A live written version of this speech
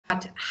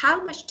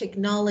how much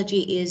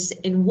technology is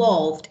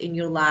involved in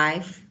your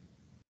life?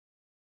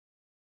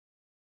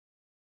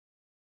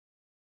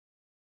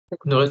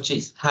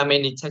 Technologies. How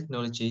many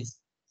technologies?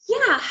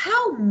 Yeah,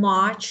 how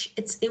much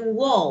it's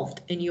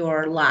involved in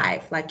your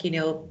life, like,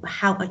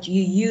 how much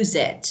you use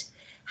it,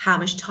 how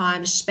much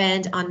time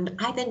spent on,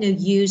 I don't know,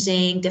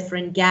 using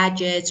different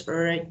gadgets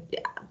or,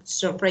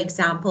 so for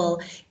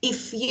example,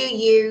 if you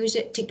use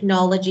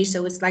technology,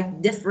 so it's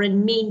like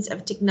different means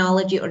of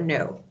technology or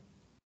no?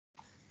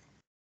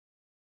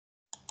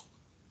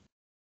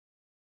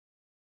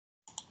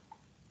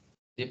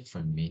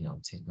 Different meaning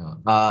of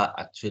technology.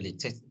 Actually,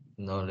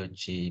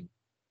 technology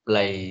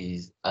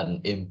plays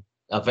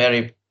a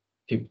very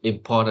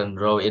important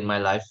role in my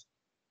life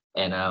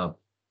and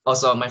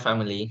also my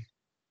family.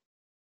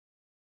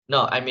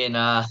 No, I mean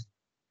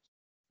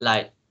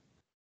like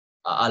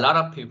a lot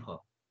of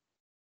people.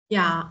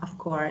 Yeah, of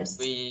course.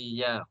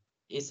 Yeah,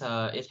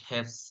 it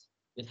helps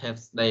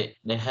they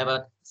help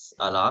us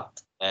a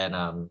lot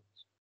and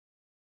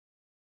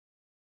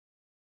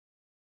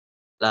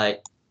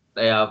like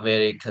they are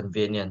very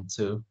convenient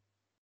too.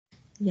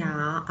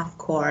 Yeah, of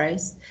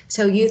course.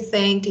 So you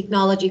think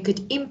technology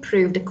could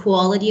improve the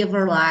quality of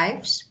our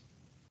lives?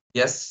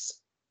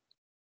 Yes,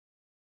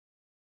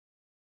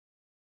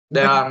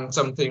 there are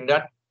something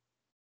that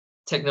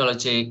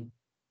technology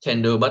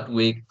can do, but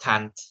we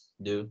can't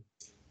do.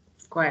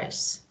 Of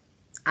course,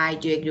 I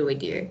do agree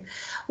with you.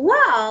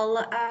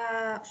 Well,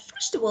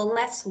 first of all,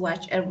 let's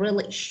watch a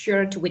really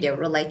short video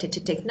related to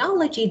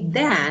technology.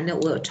 Then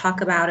we'll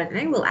talk about it, and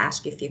I will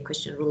ask you a few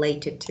questions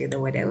related to the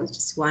video.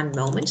 Just one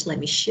moment, let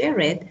me share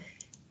it.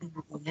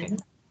 Okay.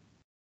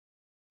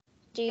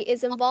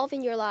 Is involved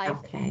in your life.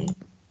 Okay.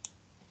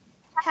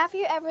 Have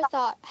you ever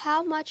thought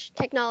how much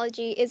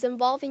technology is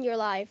involved in your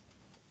life?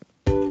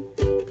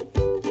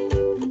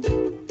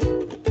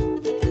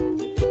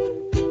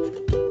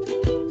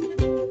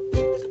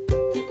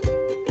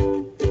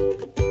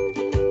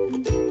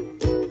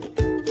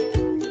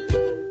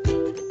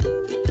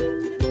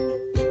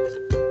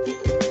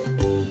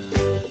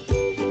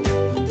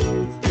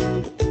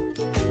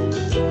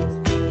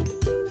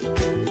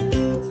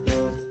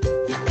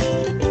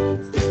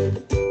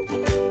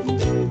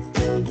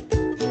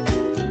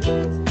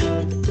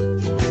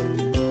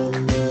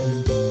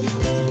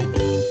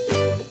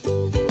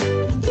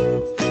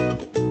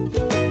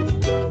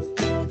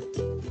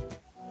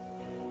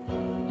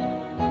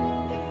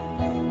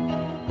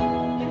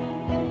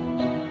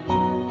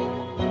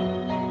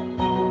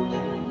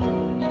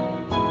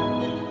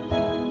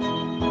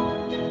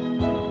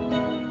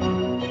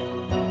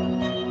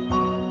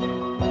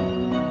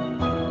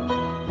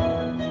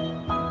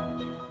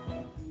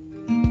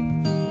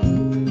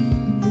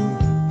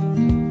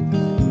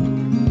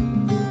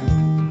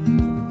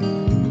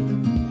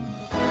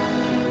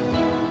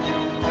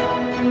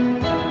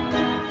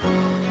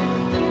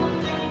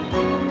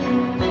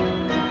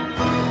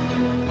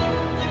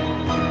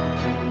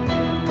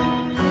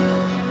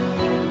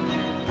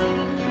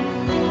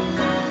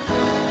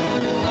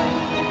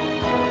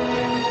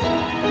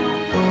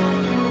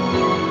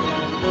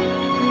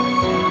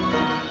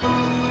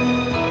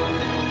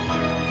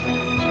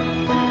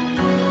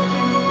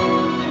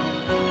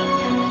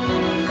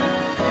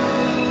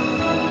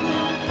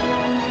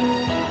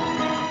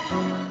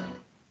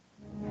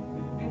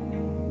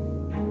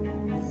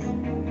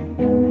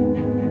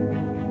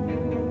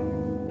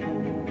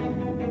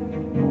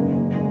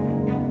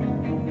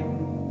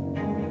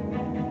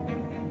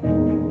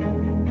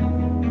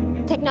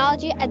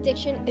 Technology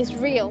addiction is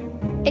real.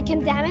 It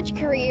can damage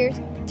careers,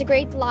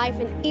 degrade life,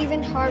 and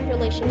even harm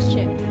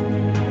relationships.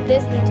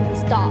 This needs to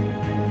stop.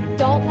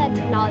 Don't let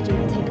technology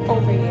take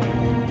over you.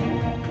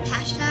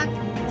 Hashtag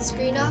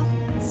screen off,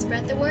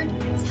 spread the word,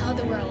 tell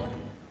the world.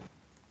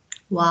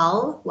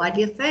 Well, what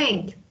do you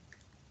think?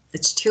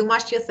 It's too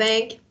much, you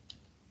think?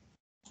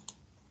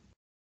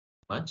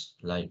 Much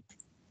like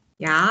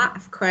Yeah,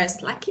 of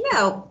course. Like,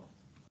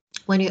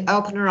 when you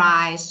open your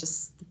eyes,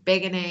 just the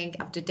beginning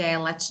of the day,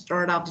 let's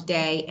start off the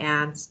day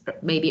and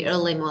maybe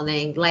early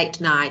morning, late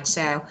night.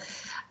 So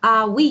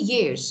we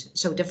use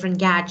different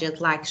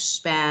gadgets like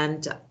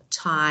spend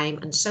time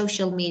on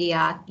social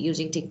media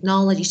using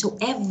technology. So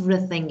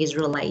everything is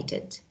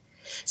related.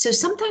 So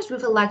sometimes we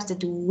feel like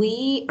that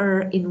we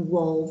are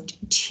involved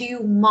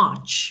too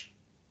much.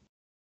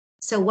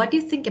 So what do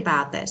you think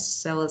about this?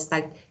 So it's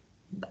like,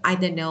 I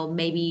don't know,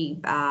 maybe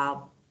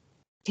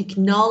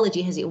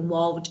technology has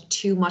evolved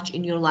too much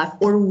in your life,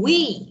 or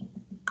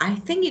I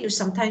think,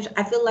 sometimes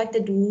I feel like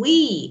that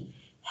we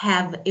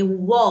have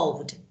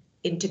evolved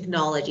in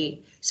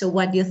technology. So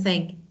what do you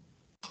think?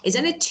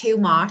 Isn't it too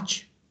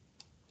much?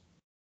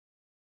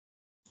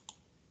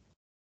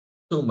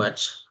 too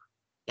much.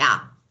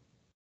 Yeah.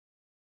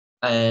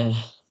 Uh,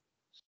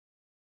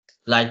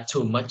 like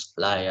too much.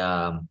 Like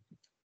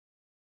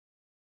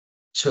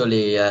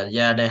surely,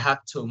 yeah, they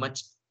have too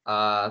much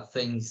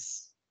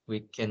things.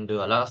 We can do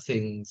a lot of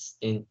things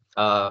in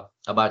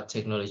about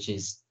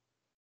technologies,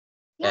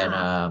 and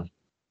Yeah.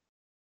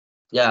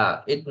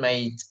 yeah, it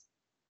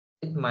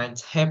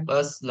might help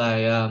us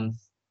like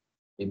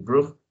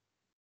improve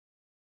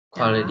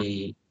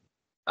quality,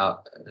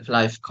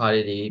 life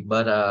quality.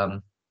 But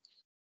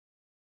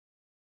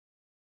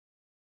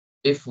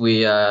if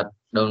we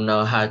don't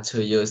know how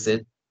to use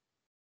it,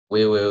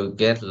 we will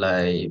get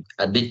like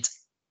addicted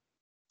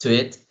to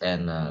it,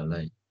 and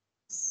like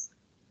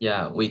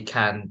yeah, we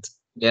can't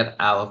get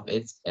out of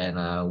it,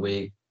 and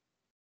we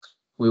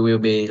will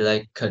be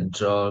like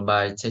controlled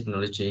by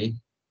technology.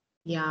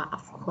 Yeah,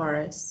 of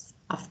course,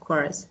 of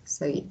course.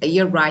 So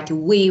you're right.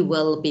 We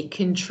will be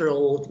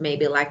controlled.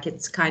 Maybe like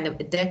it's kind of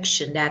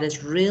addiction that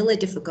is really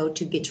difficult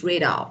to get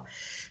rid of.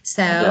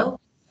 So,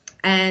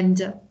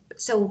 and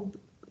so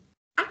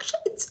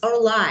actually it's our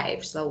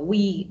life. So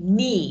we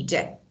need,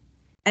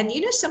 and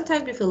you know,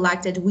 sometimes we feel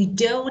like that we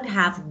don't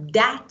have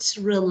that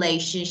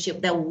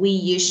relationship that we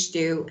used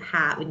to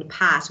have in the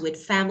past with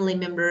family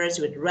members,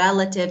 with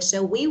relatives.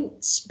 So we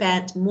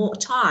spent more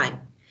time.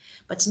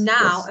 But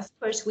now, Yes. of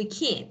course, we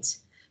can't.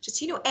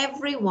 Just, you know,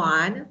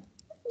 everyone,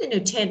 you know,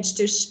 tends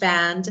to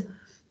spend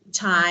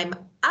time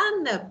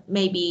on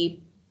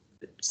maybe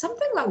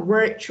something like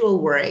virtual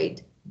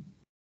world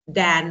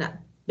than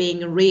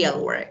being a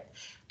real world.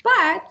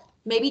 But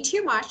maybe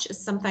too much is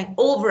something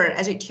over,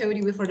 as I told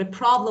you before, the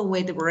problem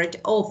with the word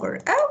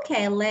over.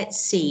 Okay, let's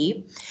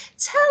see.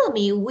 Tell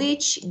me,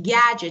 which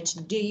gadget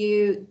do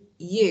you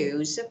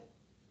use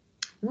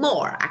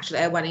more? Actually,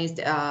 I want to use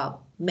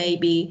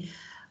maybe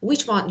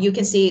which one. You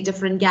can see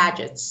different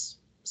gadgets.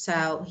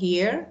 So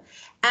here,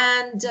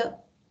 and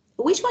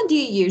which one do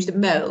you use the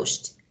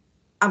most?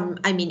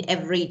 I mean,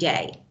 every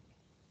day.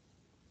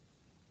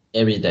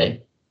 Every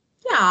day.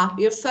 Yeah,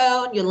 your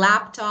phone, your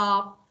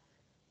laptop.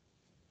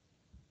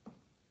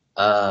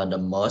 The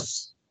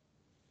most,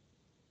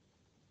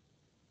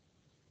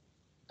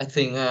 I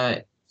think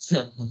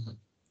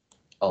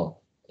oh,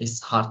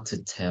 it's hard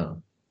to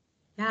tell.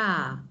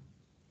 Yeah,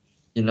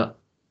 You know,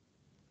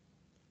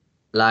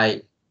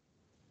 like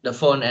the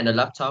phone and the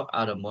laptop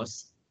are the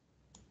most.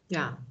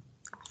 yeah,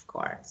 of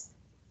course.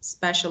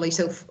 Especially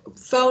so,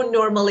 phone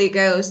normally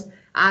goes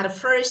at the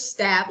first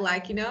step,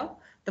 like you know,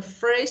 the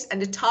first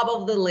and the top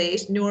of the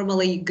list.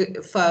 Normally,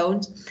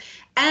 phones.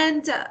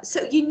 And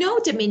so you know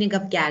the meaning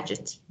of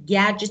gadget.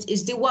 Gadget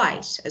is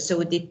device.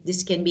 So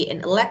this can be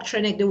an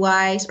electronic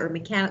device or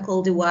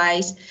mechanical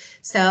device.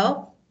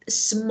 So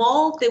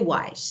small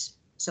device.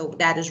 So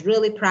that is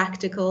really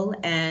practical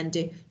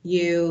and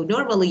you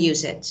normally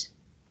use it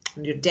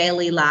in your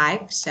daily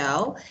life.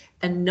 So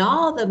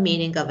another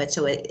meaning of it.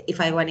 So if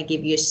I want to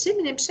give you a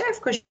synonym, so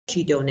of course you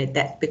don't need that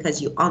because you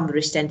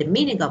understand the meaning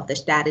of this.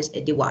 That is a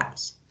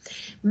device.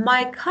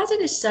 My cousin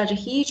is such a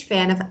huge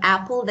fan of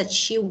Apple that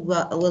she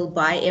will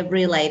buy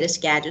every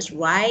latest gadget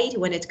right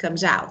when it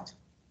comes out.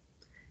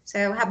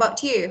 So how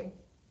about you?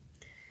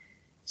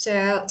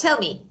 So tell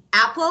me,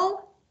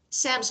 Apple,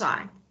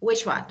 Samsung,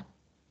 which one?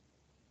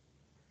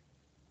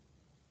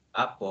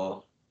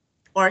 Apple,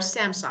 Or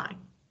Samsung?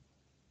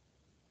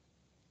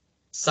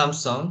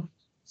 Samsung,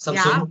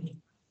 Yeah,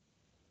 Samsung.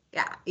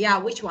 yeah,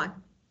 which one?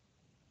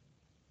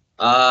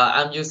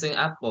 I'm using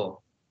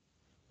Apple,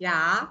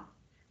 Yeah,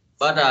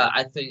 but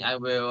I think I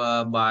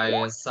will buy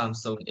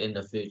Samsung in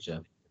the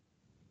future.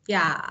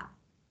 yeah.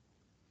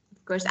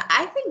 Of course,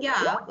 I think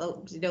yeah.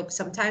 Well, you know,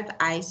 sometimes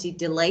I see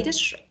the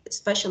latest,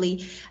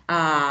 especially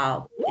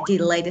the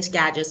latest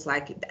gadgets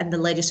like and the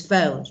latest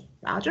phones.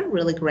 Wow, they're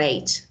really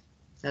great.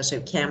 Also,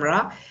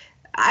 camera.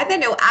 I don't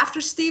know.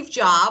 After Steve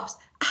Jobs,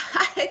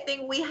 I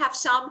think we have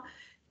some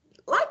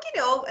like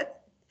you know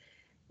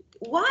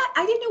why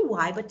I don't know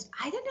why, but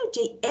I don't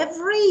know.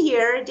 Every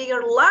year they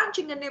are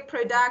launching a new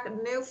product, a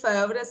new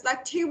phone. It's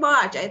like too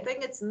much. I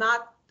think it's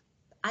not.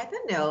 I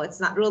don't know. It's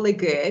not really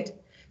good.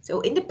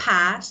 So in the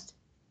past.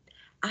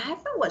 I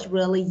thought was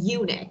really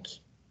unique.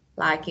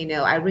 Like, you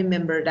know, I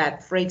remember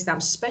that, for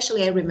example,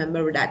 especially I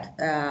remember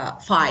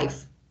that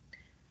 5.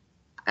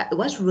 It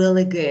was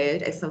really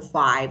good. iPhone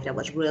 5, that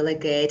was really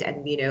good.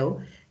 And, you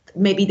know,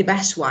 maybe the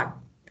best one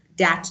at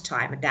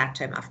that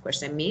time, of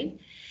course, I mean.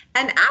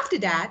 And after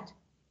that,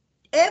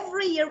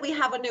 every year we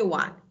have a new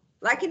one.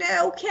 Like, you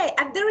know, okay.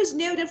 And there is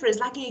no difference.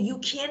 Like, you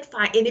can't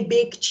find any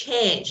big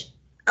change.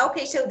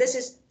 Okay, so this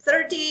is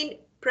 13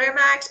 Pro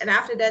Max, and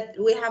after that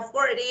we have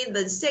 14,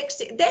 then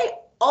 16. They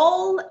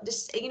all,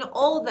 you know,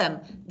 all of them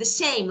the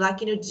same,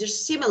 like, you know,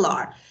 just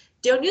similar.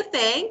 Don't you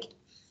think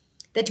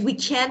that we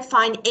can't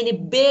find any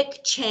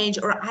big change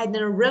or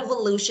either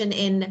revolution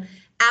in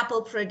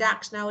Apple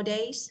products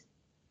nowadays?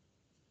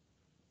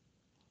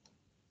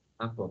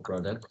 Apple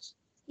products.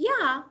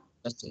 Yeah,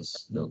 That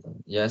is no.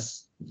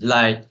 Yes,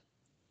 like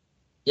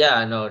yeah,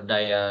 I know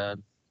they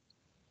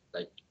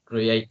like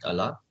create a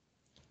lot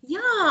yeah,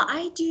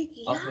 I do.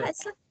 of Yeah, it,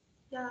 it's like,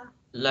 yeah,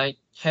 like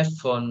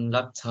headphone,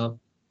 laptop,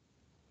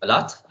 a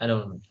lot.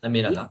 I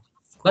mean a yeah, lot.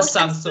 of But course.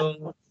 And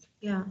so,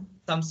 yeah,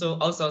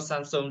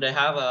 Samsung,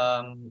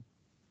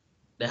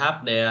 they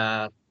have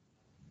their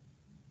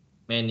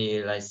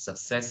many like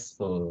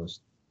successful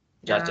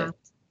yeah.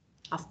 gadgets.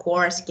 Of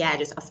course,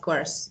 gadgets, of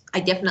course. I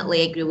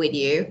definitely agree with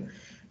you.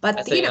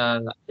 I But you think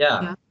know,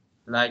 yeah, yeah,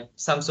 like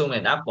Samsung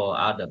and Apple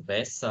are the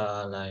best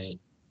like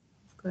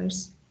of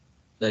course.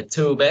 the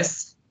two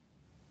best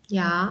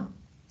Yeah.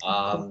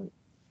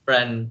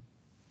 brand.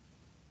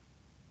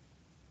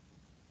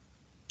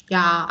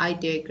 Yeah, I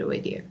do agree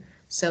with you.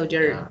 So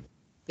they're,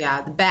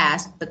 yeah, the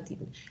best, but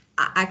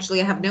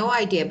actually I have no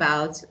idea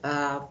about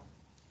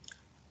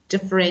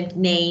different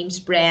names,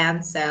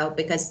 brands, so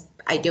because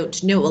I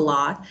don't know a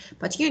lot,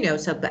 but you know,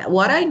 so but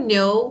what I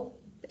know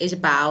is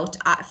about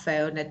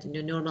iPhone that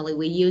normally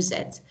we use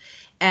it.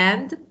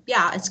 And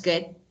yeah, it's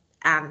good.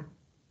 And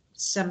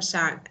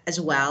Samsung as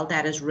well,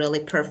 that is really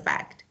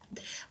perfect.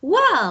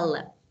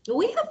 Well,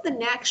 we have the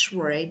next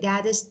word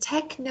that is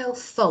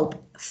technophobe.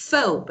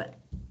 Phobe.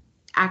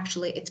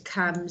 Actually, it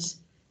comes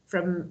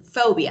from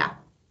phobia.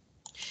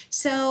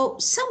 So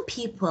some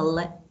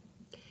people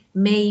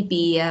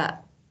maybe are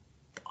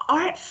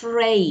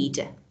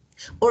afraid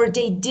or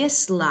they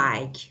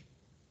dislike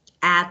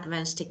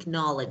advanced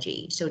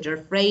technology. So they're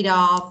afraid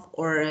of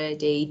or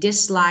they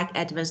dislike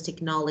advanced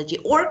technology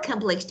or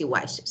complex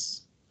devices.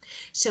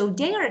 So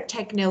they are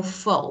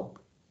technophobe.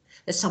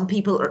 That some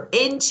people are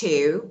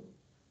into,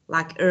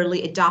 like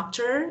early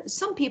adopter,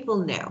 some people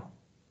no.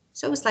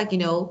 So it's like,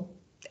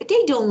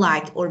 they don't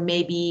like, or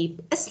maybe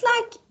it's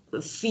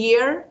like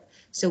fear.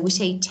 So we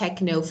say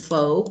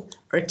technophobe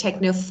or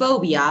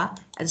technophobia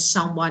as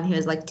someone who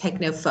is like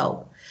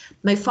technophobe.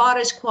 My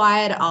father is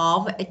quite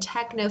of a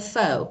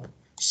technophobe.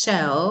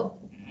 So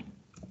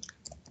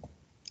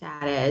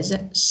that is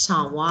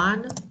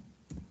someone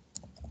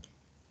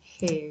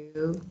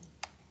who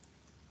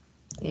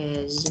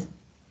is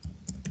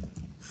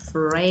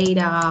afraid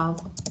of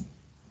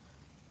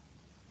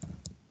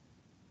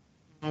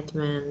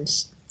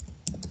advanced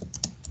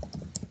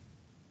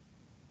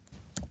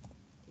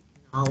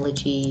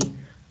technology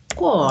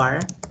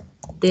or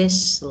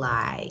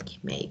dislike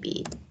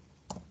maybe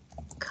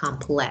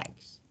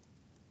complex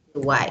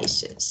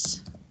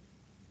devices.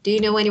 Do you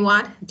know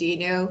anyone? Do you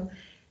know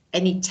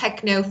any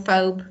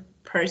technophobe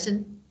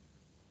person?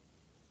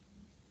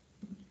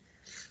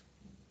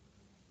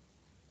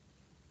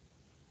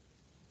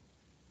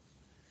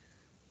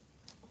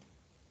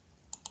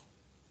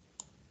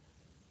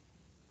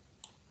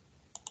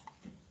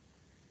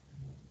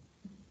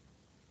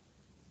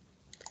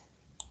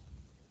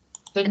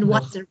 And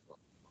what's the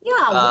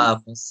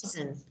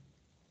reason?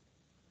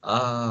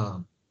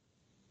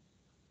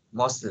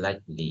 Most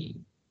likely.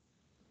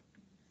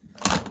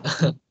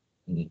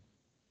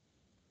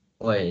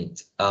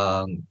 Wait,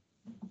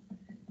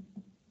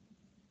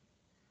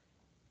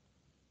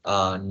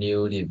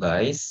 new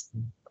device.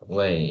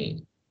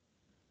 Wait,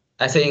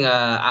 I think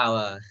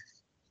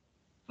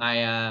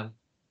my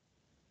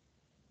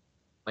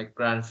my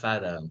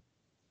grandfather,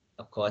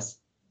 of course.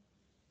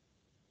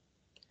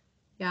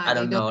 Yeah, I they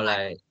don't don't know, like.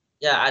 like,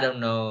 yeah, I don't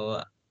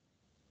know.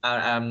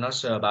 I'm not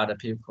sure about the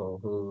people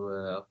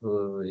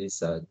who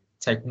is a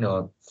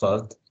techno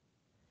first.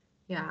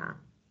 Yeah, of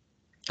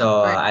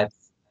So course.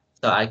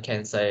 I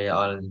can say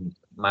on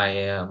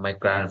my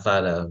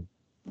grandfather.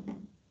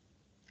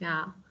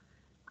 Yeah,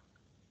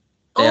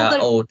 They are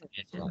older old.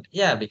 generation.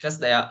 Yeah, because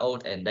they are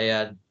old and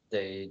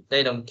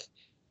they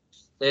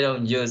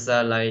don't use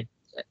like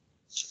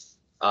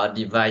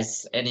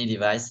device, any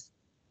device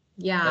that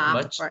Yeah, of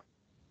much. course.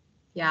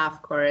 Yeah,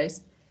 of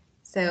course.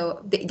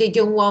 So they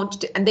don't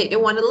want to, and they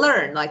don't want to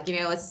learn. Like,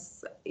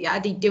 it's, yeah,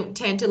 they don't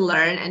tend to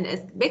learn. And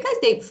it's because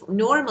they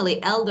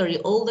normally elderly,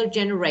 older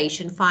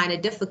generation find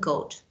it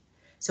difficult.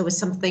 So it's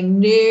something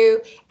new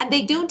and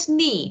they don't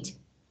need.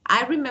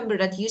 I remember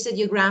that you said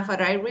your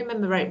grandfather, I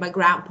remember right, my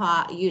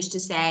grandpa used to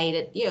say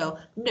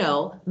that,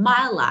 no,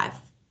 my life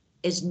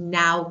is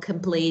now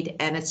complete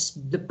and it's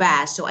the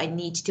best. So I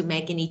need to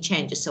make any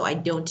changes. So I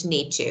don't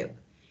need to.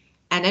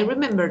 And I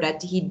remember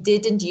that he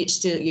didn't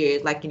used to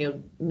use like,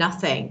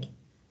 nothing.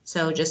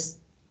 So just,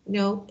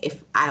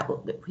 if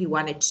he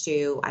wanted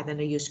to, I don't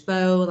know, use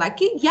phone, like,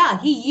 yeah,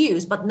 he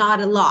used, but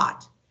not a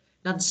lot.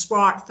 Not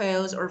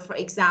smartphones or for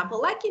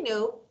example, like,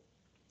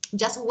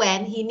 just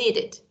when he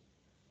needed.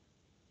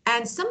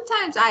 And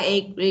sometimes I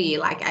agree,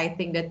 like, I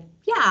think that,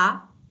 yeah,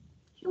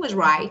 he was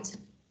right.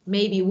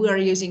 Maybe we are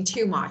using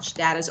too much.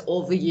 That is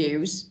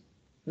overuse,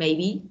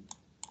 maybe.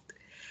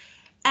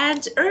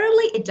 And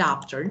early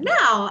adopter.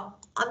 Now,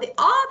 on the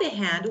other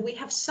hand, we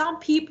have some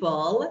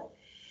people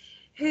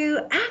who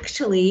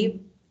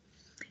actually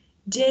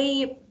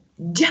they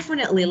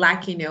definitely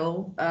like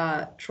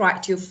try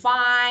to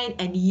find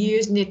and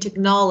use new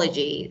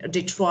technology.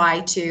 They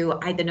try to,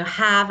 I don't know,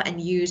 have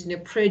and use new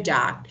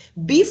product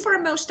before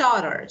most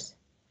others.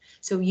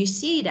 So you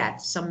see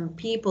that some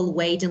people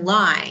wait in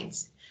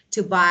lines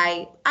to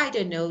buy, I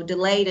don't know, the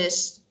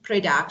latest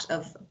products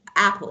of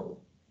Apple.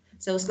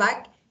 So it's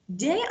like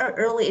they are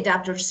early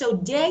adopters. So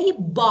they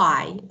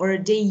buy or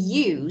they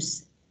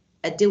use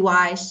a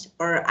device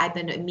or I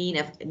don't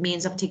know,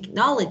 means of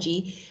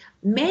technology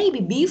maybe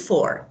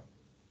before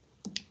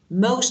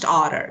most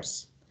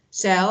others.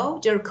 So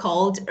they're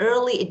called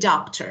early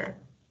adopter.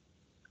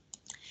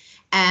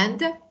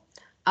 And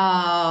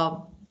uh,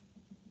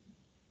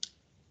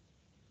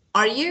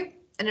 are you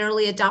an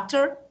early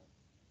adopter?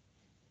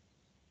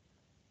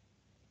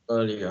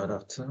 Early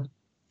adopter.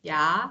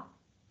 Yeah.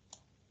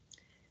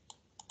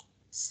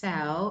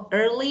 So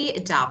early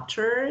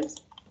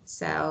adopters.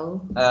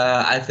 So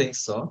I think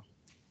so.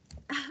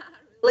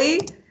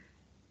 really,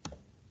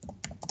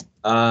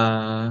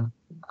 I'm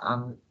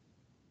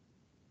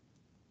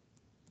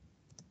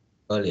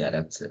early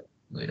adapter.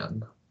 We don't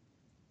know.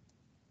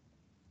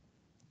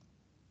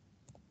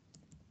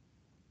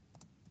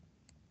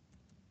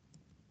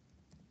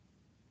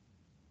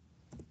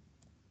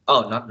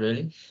 Oh, not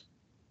really.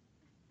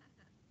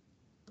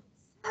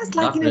 that's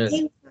like Not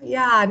really.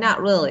 yeah,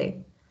 not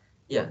really.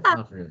 Yeah, Yeah,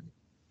 not really.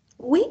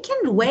 we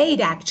can wait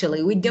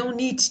actually. We don't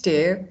need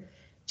to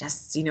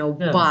just,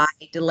 Yeah. buy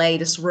the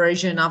latest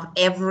version of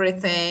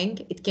everything.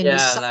 It can be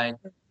Yeah, so, like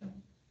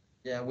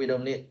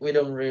we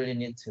don't really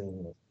need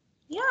to.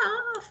 yeah,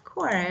 of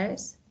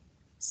course.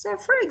 So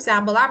for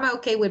example, I'm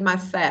okay with my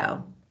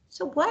phone.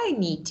 So why I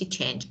need to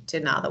change it to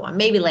another one?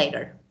 Maybe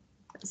later.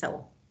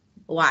 So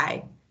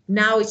why?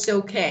 Now it's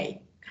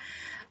okay.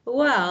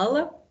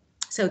 Well,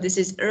 so this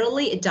is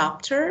early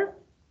adopter.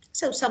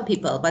 So some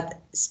people,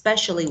 but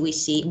especially we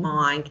see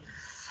among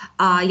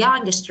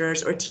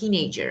youngsters or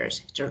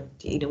teenagers,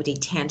 they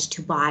tend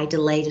to buy the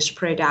latest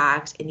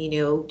product, and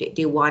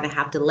they want to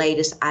have the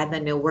latest, I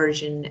don't know,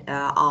 version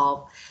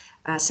of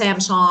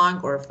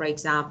Samsung, or for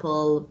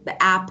example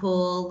the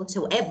Apple,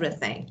 so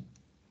everything.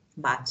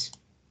 But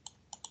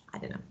I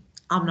don't know,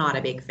 I'm not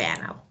a big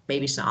fan of,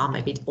 maybe so I'm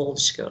a bit old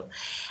school.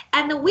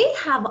 And we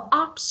have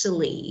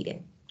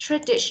obsolete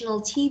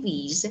traditional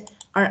TVs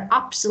are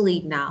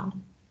obsolete now,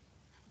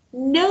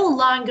 no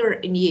longer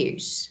in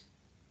use,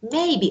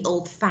 maybe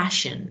old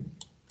fashioned,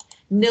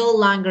 no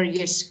longer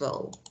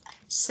useful.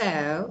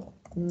 So,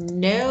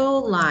 no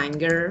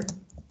longer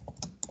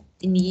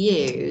in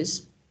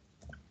use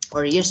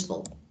or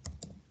useful.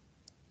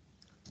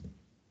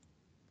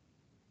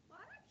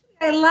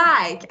 I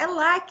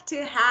like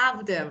to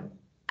have them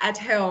at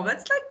home.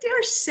 It's like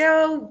they're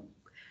so,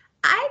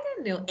 I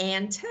don't know,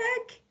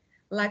 antique,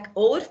 like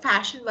old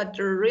fashioned, but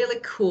they're really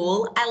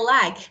cool. I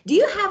like. Do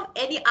you have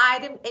any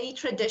item, any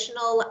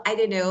traditional, I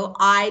don't know,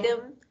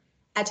 item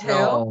at home?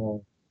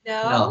 No,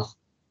 no. No?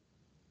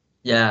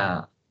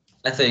 Yeah,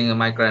 I think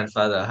my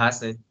grandfather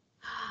has it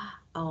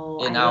Oh,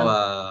 in I love.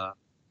 our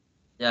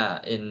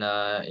yeah in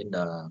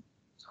the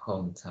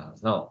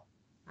hometown. No,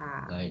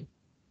 Ah, like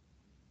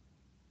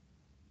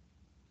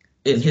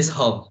in that's his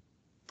home.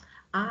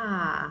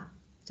 ah,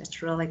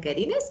 that's really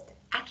good.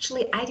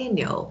 Actually, I don't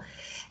know.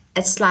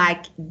 It's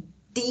like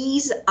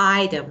these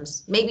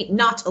items, maybe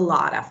not a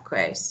lot, of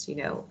course,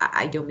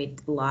 I don't mean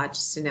a lot,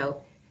 just, I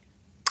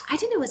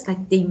don't know, it's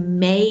like they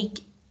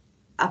make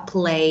a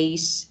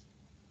place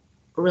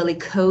really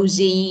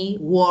cozy,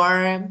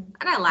 warm,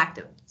 and I like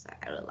them. So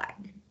I really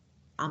like.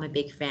 I'm a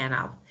big fan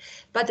of.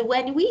 But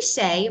when we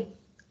say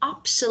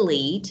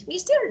obsolete,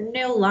 means they're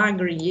no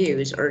longer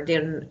used or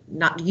they're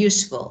not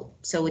useful.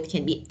 So it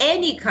can be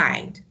any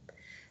kind.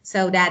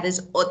 So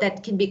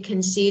that can be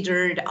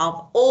considered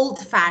of old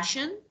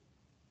fashioned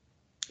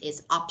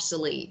is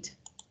obsolete.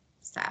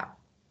 So,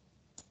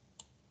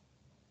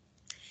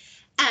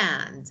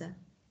 and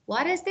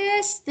what is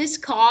this? This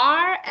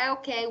car?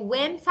 Okay,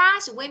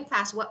 VinFast.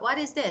 VinFast. What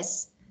is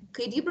this?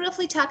 Could you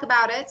briefly talk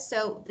about it?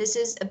 So this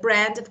is a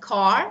brand of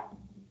car.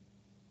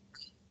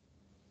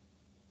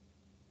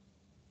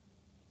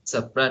 It's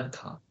a brand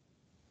car.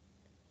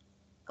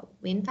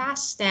 VinFast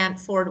stand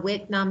for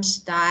Vietnam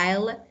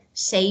Style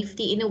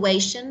Safety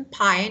Innovation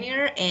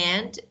Pioneer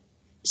and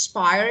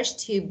aspires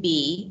to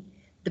be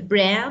the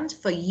brand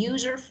for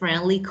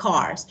user-friendly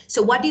cars.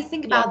 So what do you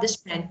think Yeah. about this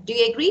brand? Do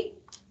you agree?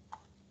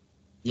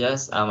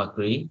 Yes, I'm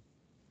agree.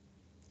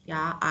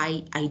 Yeah,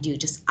 I do.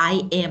 Just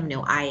I am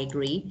no, I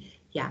agree.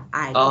 Yeah,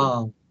 I agree.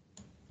 Oh,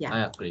 Yeah, I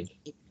agree.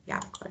 yeah,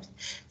 of course.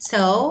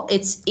 So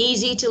it's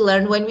easy to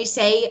learn when we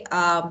say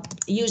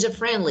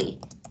user-friendly.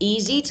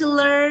 Easy to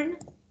learn,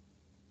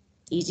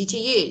 easy to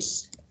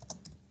use.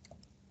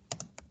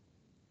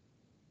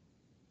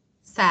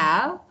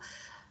 So,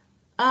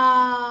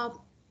 uh,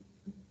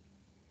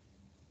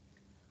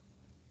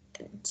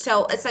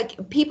 so it's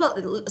like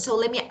people, so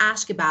let me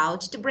ask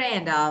about the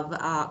brand of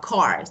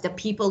cars that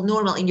people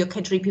normal in your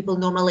country, people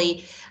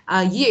normally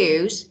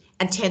use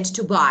and tend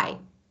to buy.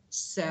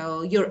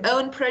 So your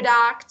own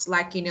product,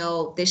 like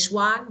this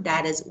one,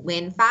 that is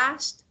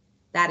VinFast,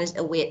 that is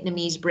a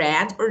Vietnamese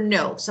brand, or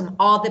no, some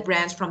other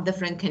brands from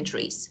different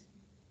countries.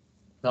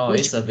 No,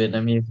 Which it's a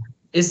Vietnamese.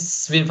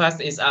 It's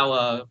VinFast is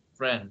our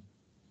friend.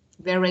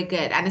 very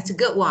good, and it's a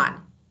good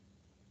one.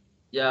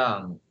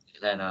 Yeah,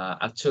 and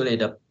actually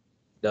the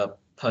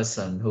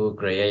person who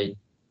create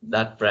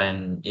that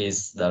brand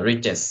is the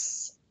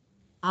richest.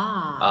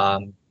 Ah,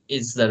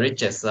 Is the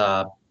richest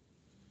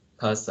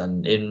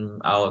person in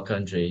our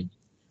country.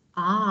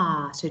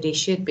 so they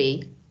should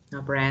be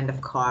a brand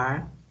of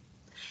car.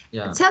 And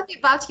Yeah, tell me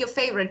about your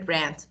favorite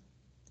brand.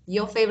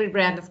 Your favorite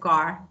brand of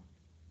car.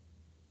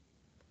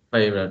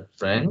 favorite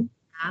friend.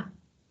 Yeah.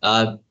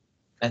 Uh,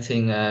 I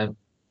think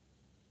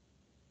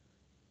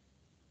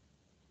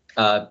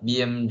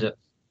BMW.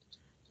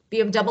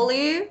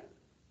 BMW?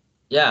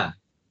 Yeah,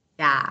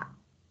 Yeah,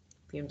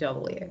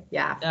 BMW.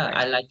 Yeah, of yeah, course.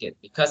 I like it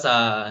because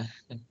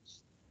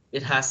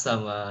it has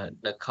some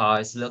the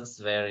cars looks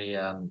very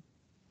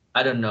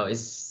I don't know,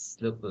 it's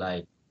look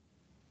like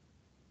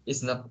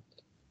it's not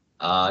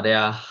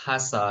there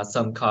has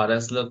some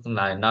cars look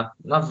like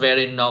not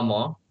very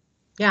normal.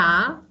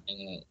 Yeah,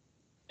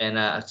 And,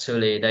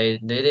 actually they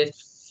did it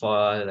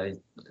for like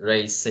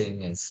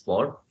racing and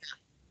sport.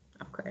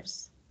 of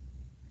course.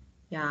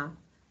 Yeah.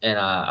 And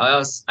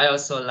I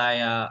also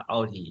like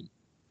Audi.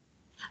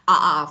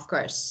 Of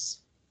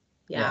course.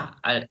 Yeah, Yeah,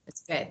 I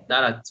that's good.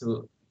 that are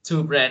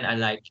two brand I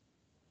like.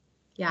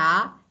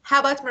 Yeah. How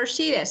about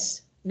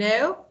Mercedes?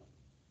 No?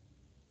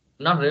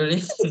 Not really.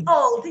 It's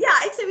old. Yeah,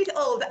 it's a bit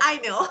old. I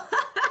know.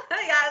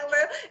 Yeah,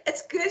 well,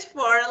 it's good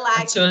for like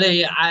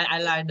Actually,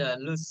 I like the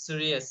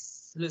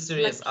luxurious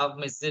like of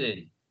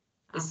Mercedes.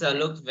 It's of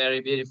course. look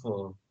very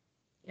beautiful.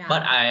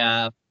 But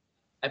Yeah,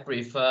 I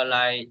prefer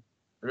like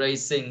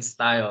racing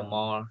style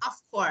more. of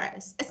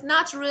course. It's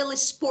not really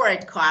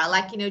sport car,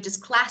 like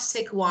just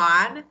classic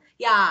one.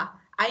 Yeah,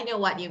 I know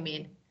what you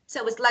mean.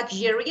 So it's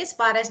luxurious,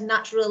 but it's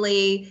not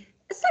really.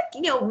 It's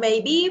like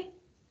maybe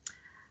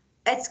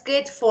it's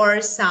good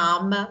for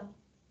some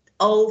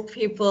old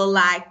people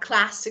like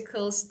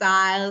classical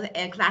style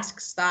and classic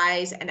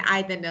styles, and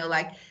I don't know,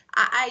 like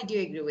I do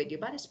agree with you,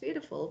 but it's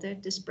beautiful.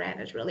 This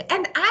brand is really,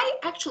 and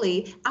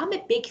I'm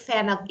a big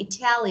fan of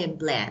Italian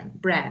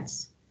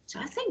brands, so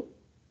I think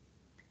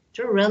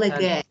they're really And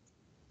good.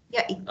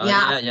 Yeah, yeah,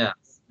 yeah, yeah.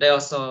 They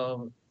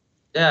also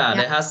yeah,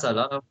 yeah, they has a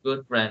lot of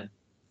good brand.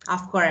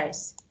 of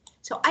course.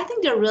 So I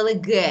think they're really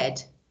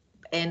good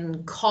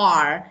in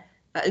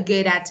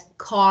good at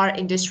car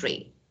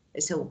industry.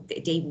 So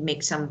they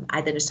make some,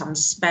 I don't know, some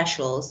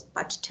specials,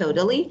 but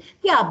totally,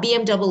 yeah,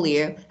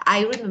 BMW.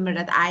 I remember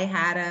that I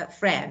had a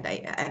friend,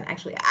 and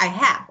actually I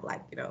have,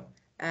 like,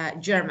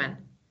 German.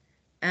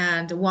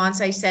 And once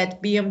I said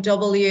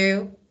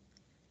BMW,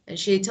 and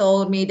she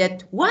told me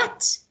that,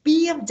 what?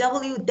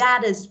 BMW,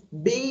 that is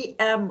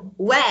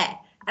BMW.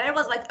 And I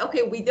was like,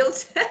 okay, we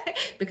don't,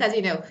 because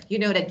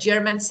that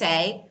Germans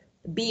say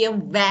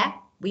BMW,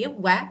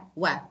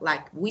 BMW,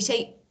 like we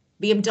say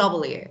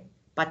BMW,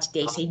 but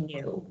they say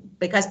no,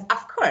 because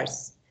of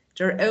course,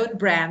 their own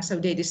brand, so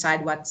they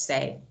decide what to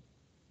say.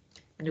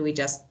 And we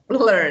just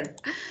learn.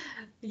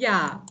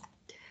 Yeah.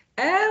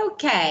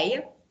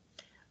 Okay.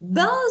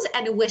 Bells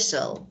and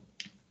whistle.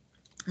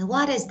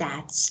 What is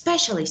that?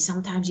 Especially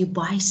sometimes you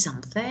buy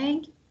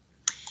something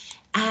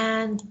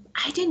and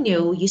I don't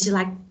know, you see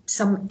like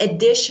some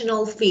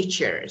additional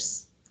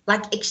features,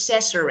 like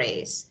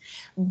accessories,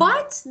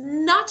 but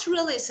not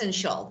really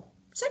essential.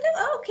 So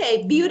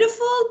okay,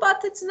 beautiful,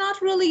 but it's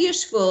not really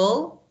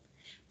useful,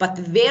 but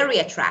very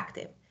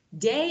attractive.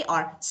 They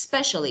are,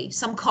 especially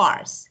some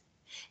cars.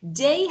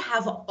 They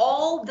have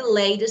all the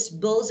latest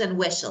bells and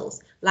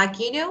whistles, like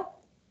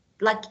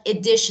like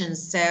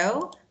additions.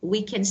 So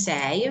we can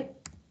say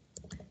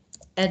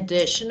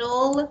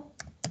additional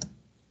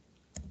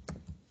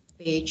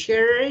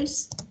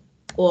features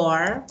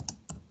or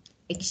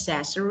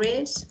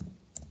accessories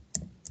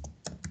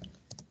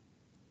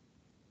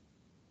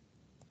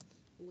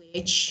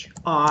which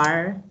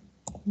are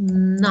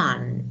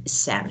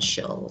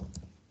non-essential.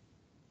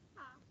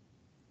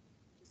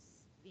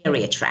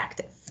 Very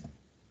attractive.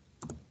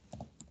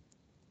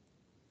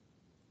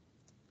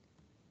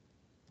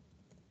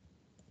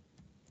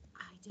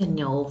 I don't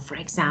know, for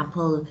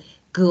example,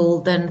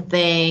 golden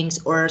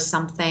things or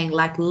something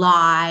like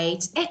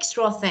lights,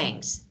 extra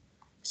things.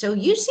 So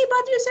you see,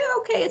 but you say,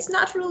 okay, it's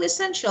not really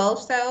essential,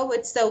 so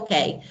it's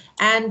okay.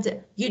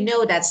 And you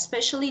know that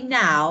especially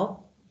now,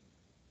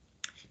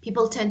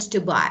 people tend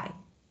to buy.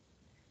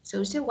 So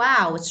you say,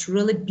 wow, it's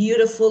really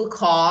beautiful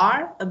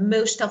car.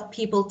 Most of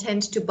people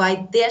tend to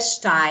buy this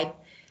type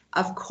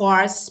of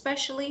cars,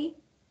 especially.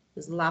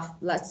 There's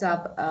lots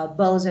of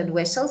bells and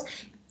whistles.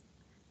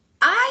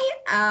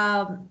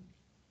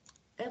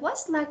 It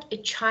was like a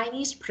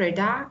Chinese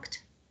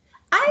product.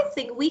 I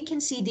think we can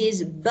see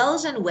these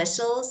bells and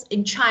whistles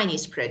in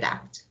Chinese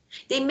product.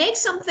 They make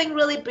something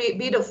really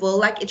beautiful,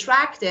 like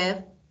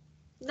attractive,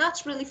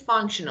 not really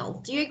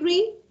functional. Do you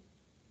agree?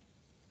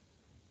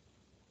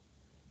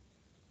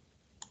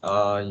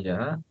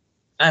 Yeah,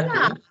 I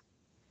Yeah. agree.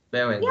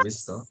 Bell and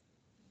whistle. Yes.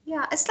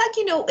 Yeah, it's like,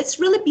 it's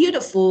really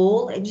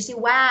beautiful and you see,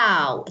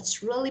 wow,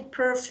 it's really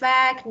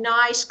perfect,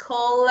 nice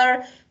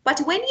color. But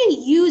when you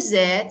use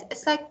it,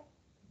 it's like,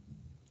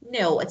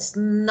 no, it's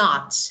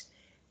not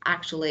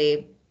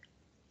actually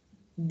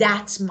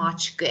that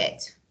much good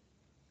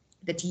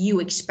that you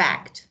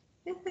expect.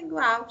 You think,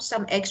 wow,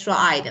 some extra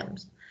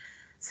items.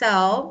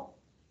 So,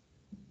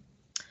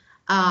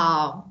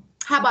 how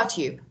about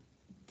you?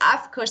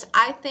 Of course,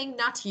 I think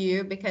not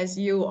you because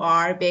you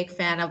are a big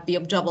fan of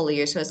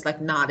BMW. So it's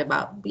like not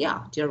about,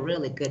 yeah, they're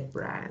really good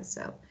brands.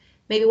 So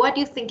maybe what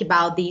do you think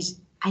about these,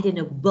 I don't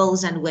know,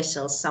 bells and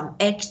whistles, some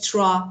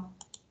extra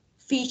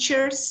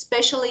features,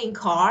 especially in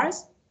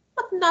cars,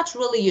 but not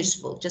really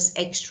useful, just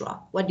extra.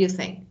 What do you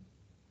think?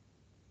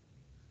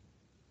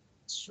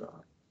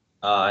 Sure.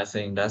 I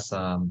think that's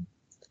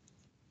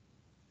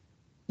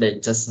they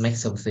just make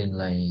something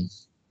like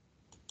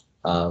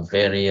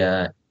very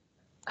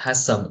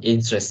has some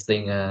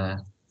interesting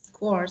Of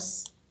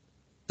course.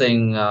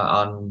 thing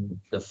on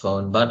the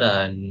phone, but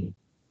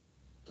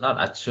not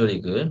actually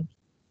good.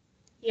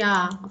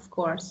 Yeah, of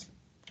course.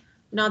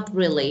 Not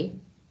really.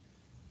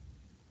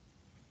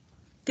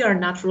 They're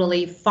not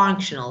really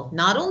functional.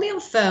 Not only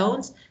on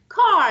phones,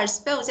 cars,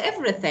 phones,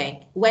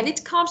 everything. When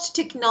it comes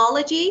to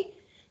technology,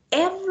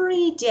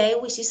 every day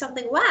we see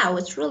something, wow,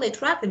 it's really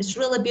attractive, it's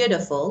really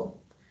beautiful.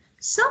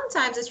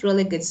 Sometimes it's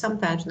really good,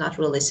 sometimes not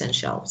really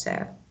essential.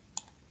 So,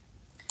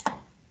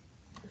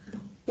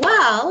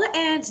 well,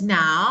 and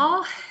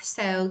now,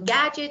 so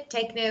gadget,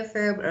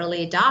 technophobe,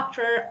 early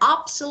adopter,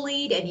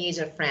 obsolete, and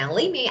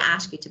user-friendly. May I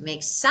ask you to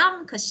make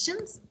some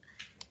questions?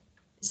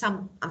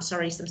 Some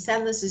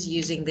sentences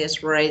using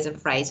these words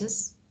and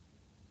phrases.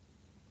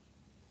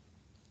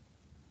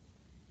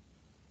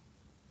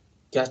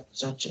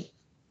 Gotcha.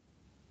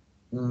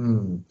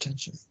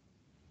 Gotcha.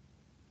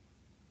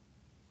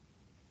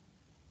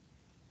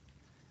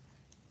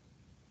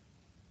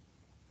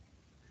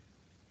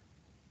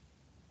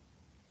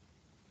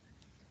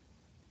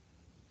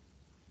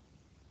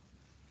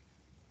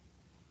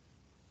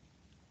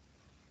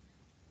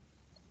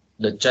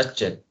 The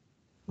gadget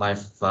my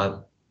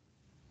father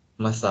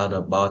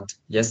bought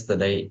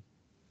yesterday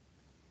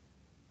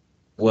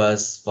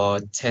was for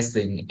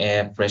testing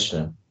air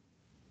pressure.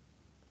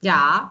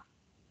 Yeah,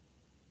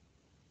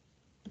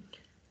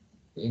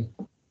 Okay.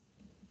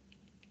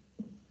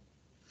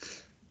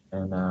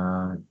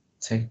 And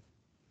tech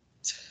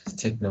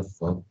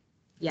technophobe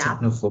yeah.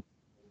 technophobe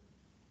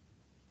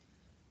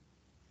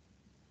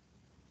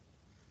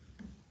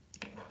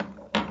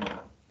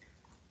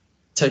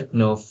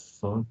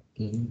technophobe.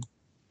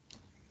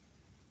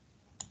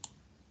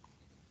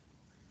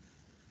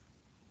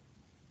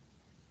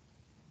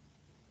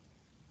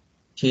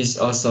 He's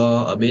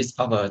also a bit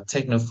of a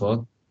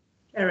technophobe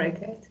Very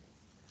good.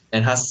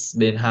 and has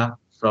been have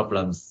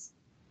problems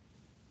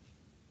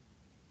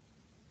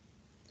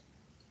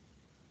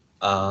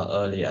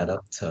early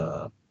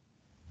adopter.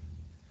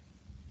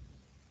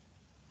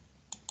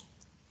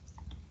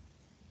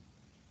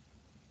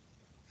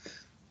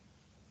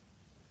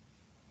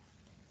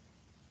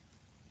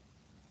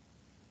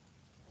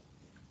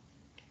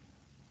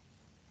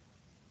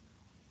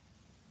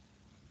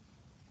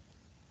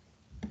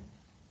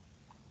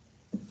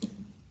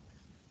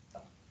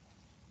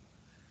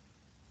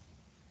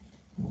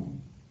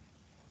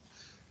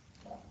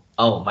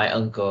 Oh, my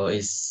uncle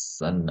is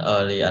an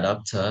early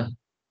adopter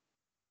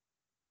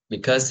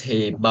because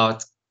he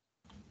buys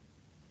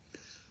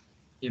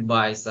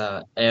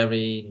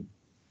every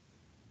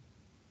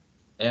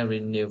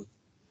new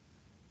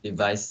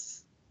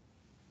device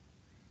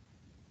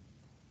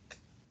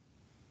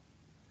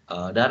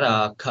that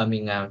are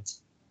coming out.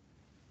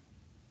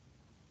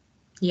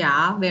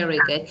 Yeah, very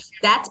good.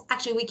 That's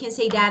actually, we can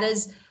say that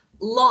is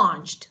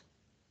launched.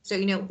 So,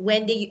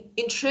 when they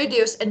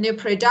introduce a new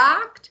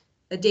product,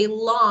 they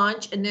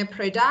launch a new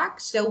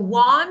product. So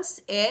once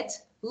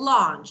it's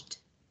launched,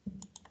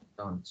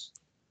 Launch.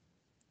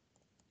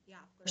 yeah,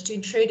 of course, to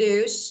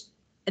introduce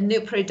a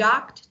new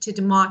product to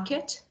the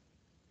market.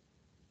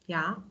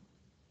 Yeah.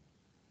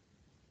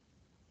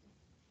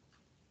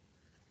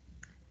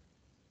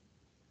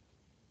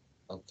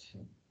 Okay.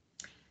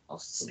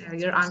 So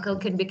your uncle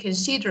can be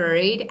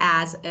considered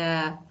as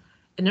an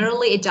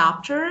early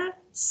adopter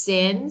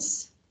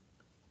since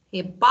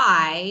he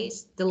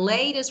buys the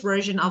latest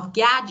version of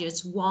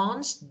gadgets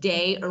once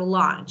they are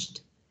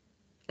launched,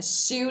 as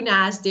soon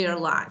as they are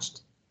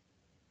launched.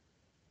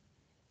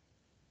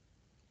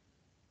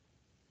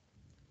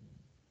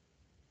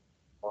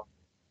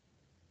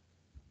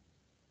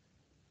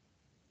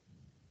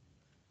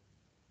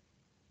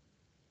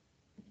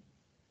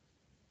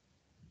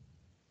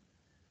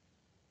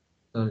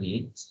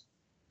 Obsolete.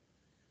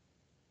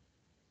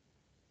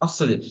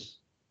 Obsolete.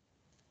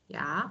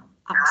 Yeah,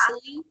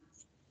 obsolete,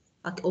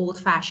 like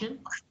old-fashioned.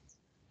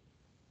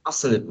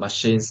 Obsolete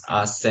machines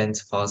are sent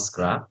for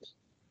scrap.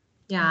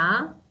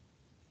 Yeah.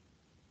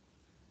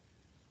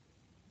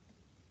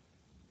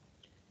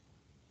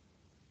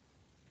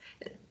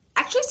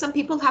 Actually, some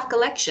people have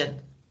collection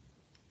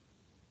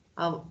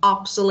of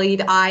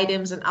obsolete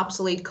items and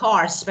obsolete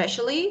cars,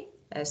 especially.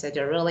 I said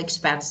they're really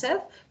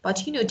expensive,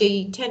 but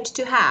they tend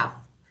to have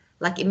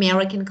like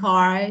American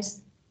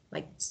cars,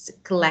 like a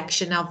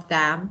collection of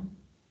them,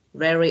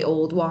 very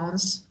old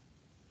ones.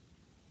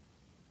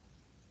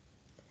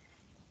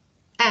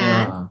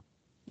 And Yeah.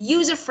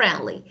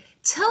 user-friendly.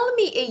 Tell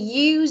me a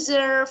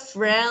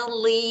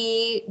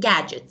user-friendly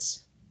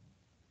gadgets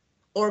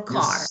or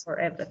car Use or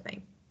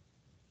everything.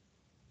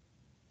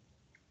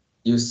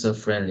 user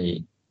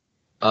friendly.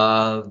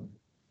 Uh,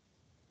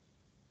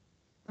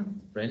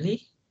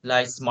 friendly?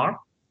 Like smart?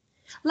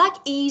 Like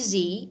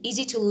easy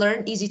to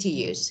learn, easy to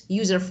use,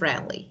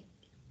 user-friendly.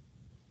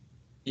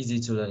 Easy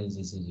to learn,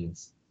 easy to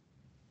use.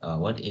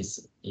 What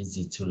is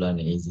easy to learn,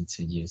 easy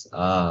to use?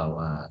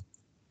 Oh,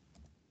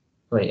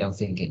 wait, I'm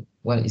thinking.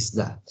 What is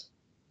that?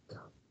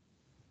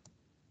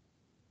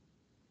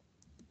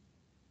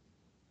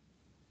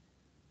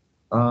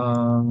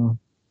 Um,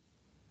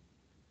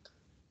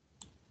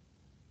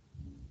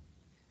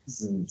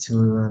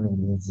 Children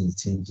and easy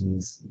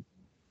changes.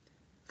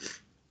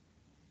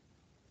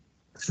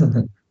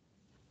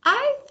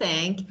 I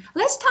think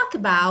let's talk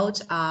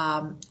about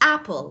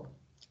Apple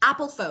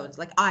phones,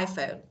 like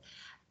iPhone.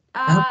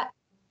 Uh,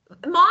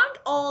 Among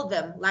all of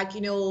them, like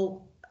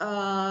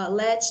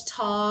let's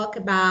talk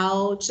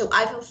about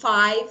iPhone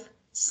 5,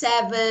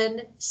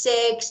 7,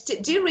 6.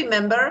 Do you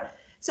remember?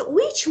 So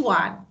which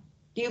one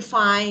do you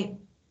find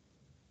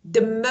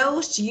the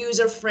most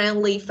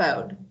user-friendly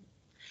phone?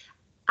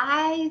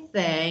 I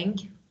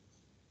think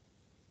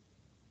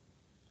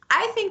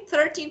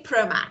 13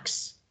 Pro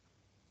Max.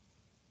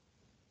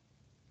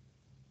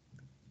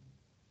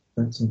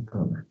 13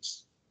 Pro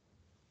Max.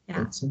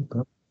 Yeah. 13 Pro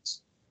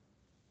Max.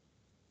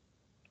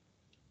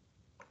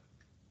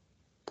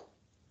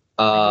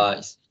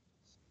 I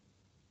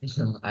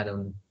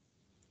don't know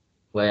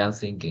what I'm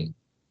thinking.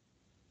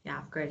 Yeah,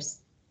 of course.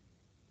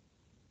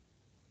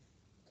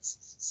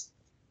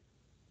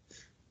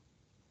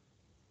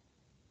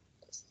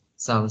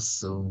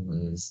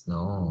 Samsung is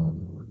no,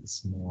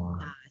 it's more.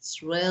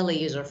 It's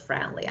really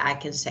user-friendly. I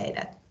can say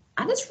that.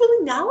 And it's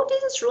really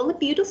nowadays it's really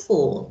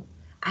beautiful.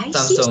 I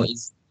see. Samsung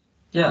is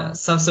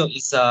Samsung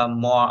is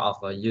more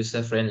of a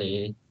user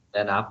friendly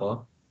than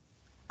Apple.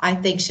 I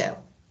think so.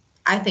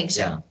 I think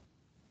so. Yeah,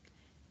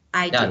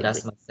 I do yeah, agree.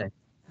 that's my sense.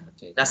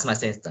 Okay, that's my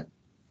sense then.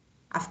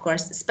 Of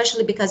course,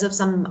 especially because of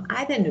some,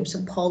 I don't know,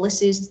 some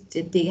policies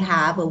that they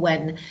have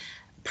when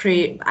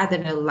I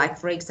don't know, like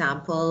for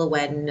example,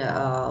 when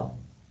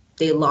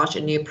they launch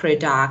a new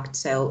product.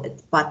 So,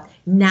 but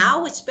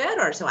now it's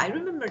better. So I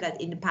remember that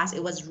in the past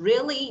it was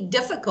really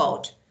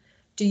difficult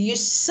to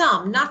use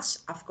some, not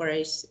of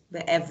course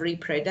every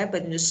product,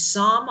 but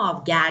some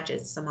of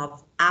gadgets, some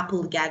of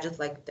Apple gadgets,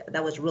 like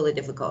that was really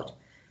difficult.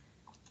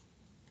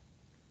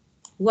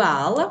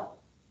 Well,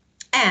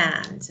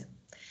 and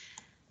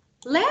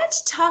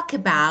let's talk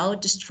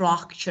about the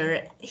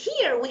structure.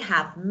 Here we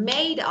have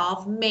made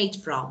of, made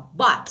from,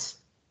 but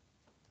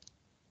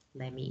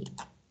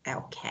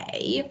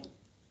okay.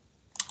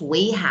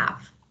 We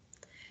have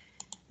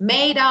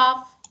made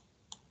of,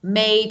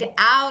 made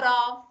out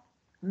of,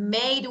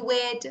 made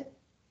with,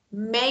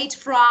 made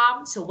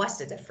from. So what's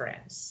the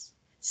difference?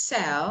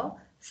 So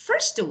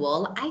first of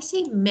all, I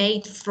say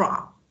made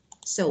from.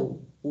 So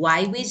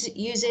why we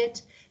use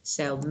it?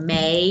 So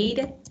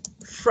made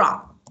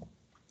from.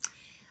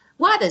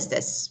 What is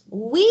this?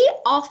 We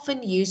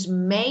often use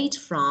made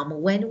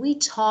from when we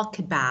talk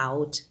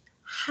about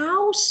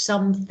how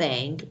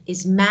something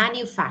is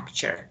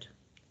manufactured.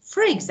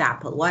 For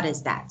example, what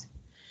is that?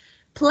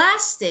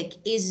 Plastic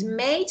is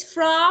made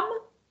from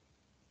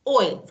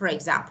oil, for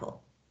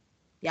example.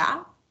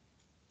 Yeah?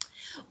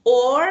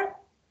 Or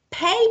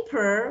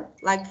paper,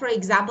 like for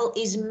example,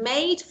 is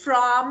made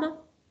from,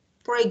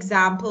 for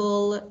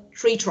example,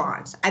 tree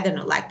trunks. I don't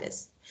know, like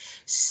this.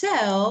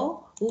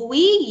 So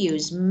we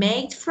use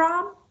made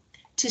from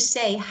to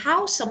say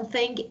how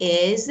something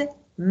is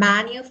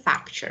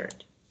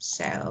manufactured.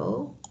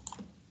 So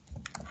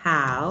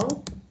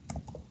how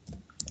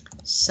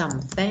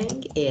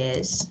something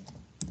is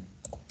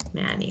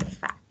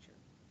manufactured.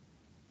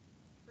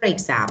 For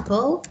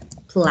example,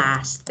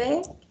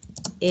 plastic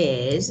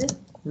is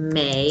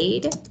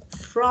made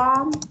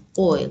from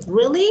oil.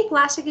 Really?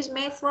 Plastic is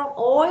made from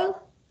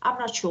oil? I'm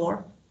not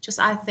sure. Just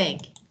I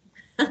think.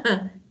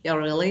 Yeah,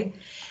 really?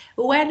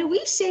 When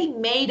we say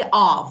made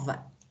of,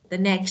 the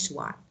next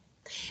one,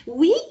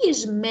 we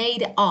use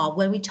made of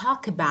when we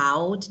talk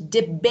about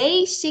the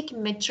basic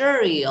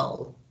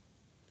material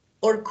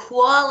or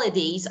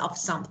qualities of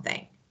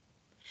something.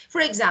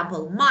 For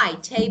example, my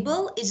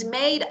table is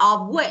made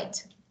of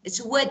wood. It's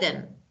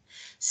wooden.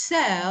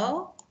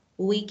 So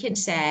we can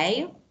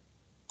say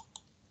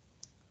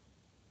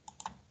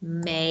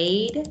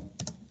made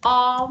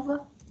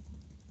of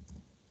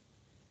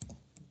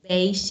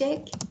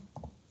basic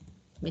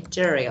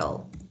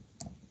material.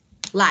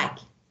 Like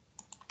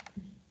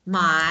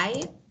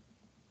my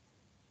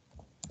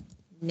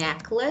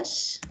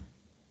necklace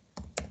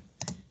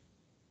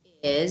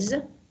is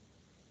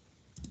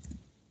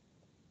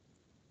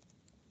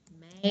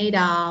made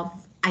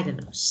of, I don't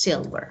know,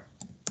 silver.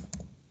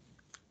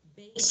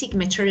 Basic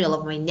material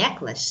of my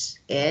necklace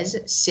is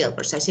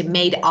silver. So I say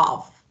made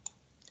of.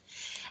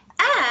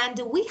 And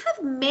we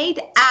have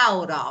made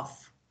out of.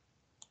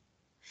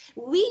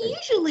 We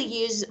usually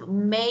use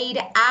made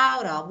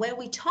out of when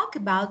we talk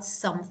about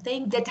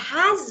something that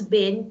has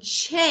been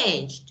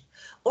changed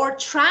or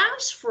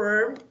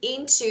transferred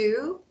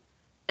into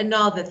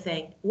another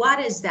thing. What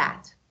is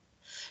that?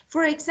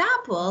 For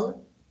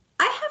example,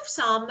 I have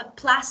some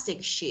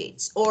plastic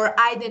sheets or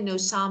I don't know,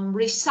 some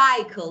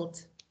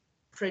recycled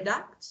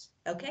products,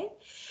 okay?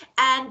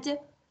 And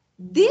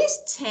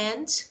this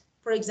tent,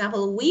 for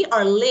example, we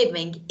are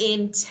living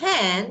in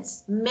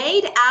tents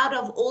made out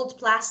of old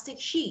plastic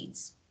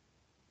sheets.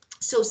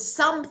 So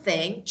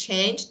something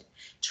changed,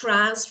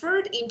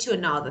 transferred into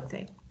another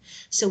thing.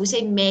 So we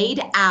say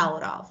made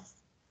out of.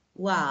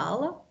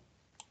 Well,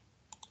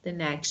 the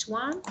next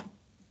one,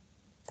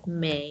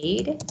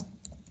 made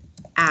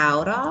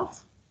out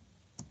of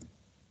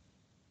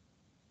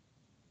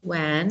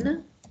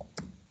when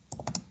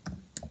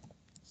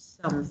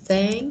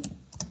something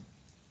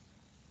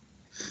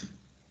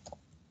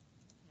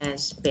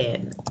has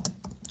been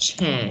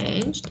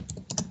changed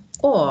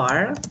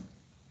or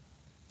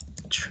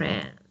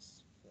transformed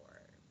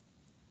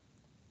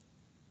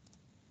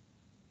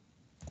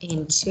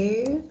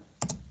into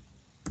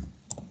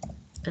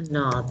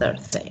another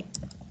thing.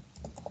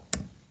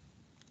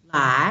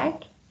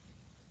 Like,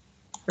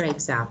 for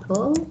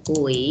example,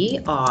 we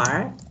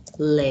are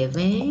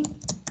living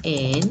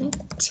in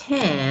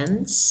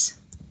tents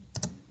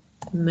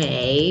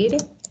made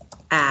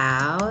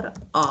out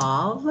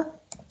of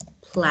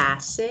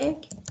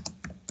plastic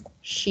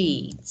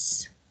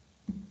sheets.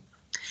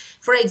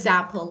 For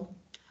example,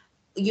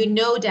 you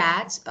know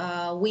that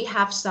we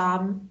have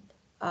some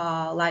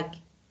like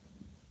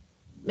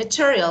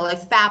material,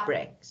 like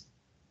fabrics,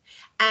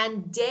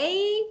 and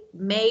they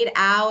made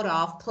out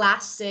of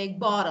plastic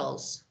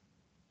bottles.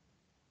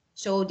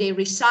 So they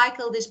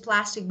recycle these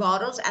plastic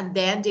bottles and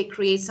then they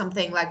create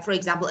something like, for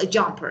example, a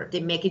jumper. They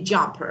make a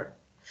jumper.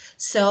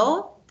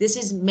 So this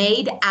is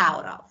made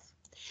out of.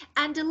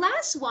 And the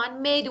last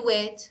one, made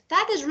with,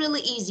 that is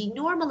really easy.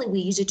 Normally we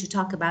use it to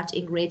talk about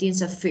ingredients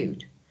of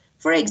food.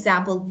 For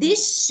example,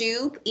 this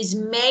soup is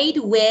made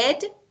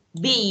with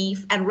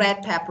beef and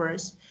red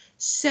peppers.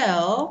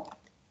 So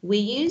we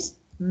use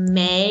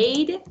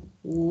made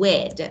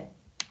with.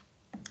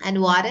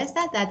 And what is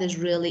that? That is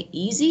really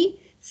easy.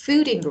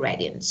 Food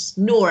ingredients,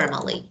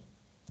 normally.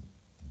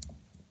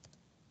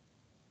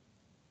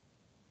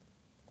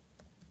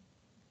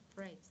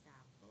 For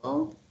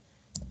example,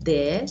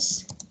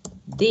 this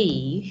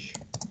dish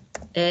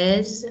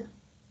is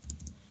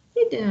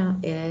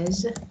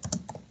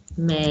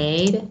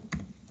made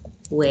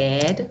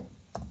with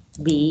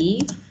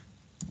beef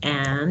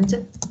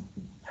and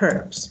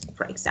herbs,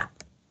 for example.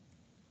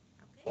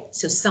 Okay,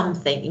 so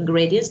something,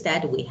 ingredients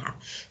that we have.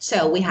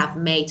 So we have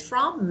made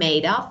from,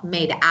 made of,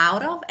 made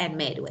out of, and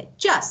made with.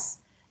 Just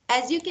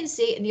as you can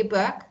see in your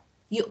book,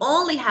 you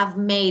only have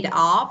made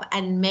of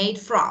and made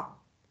from.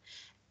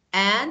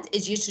 And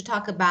it's used to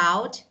talk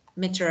about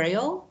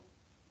material,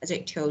 as I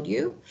told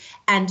you,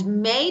 and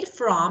made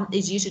from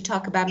is used to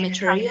talk about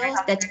materials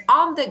that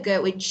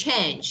undergo a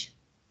change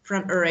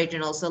from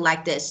original, so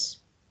like this.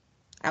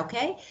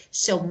 Okay,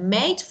 so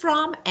made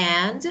from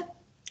and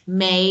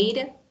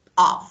made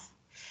of.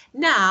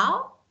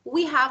 Now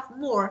we have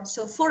more,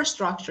 so 4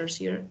 structures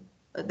here.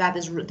 That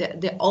is,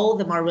 all of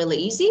them are really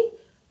easy.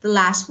 The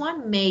last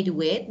one, made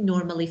with,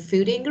 normally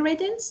food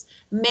ingredients,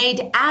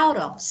 made out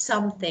of,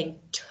 something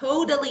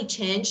totally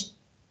changed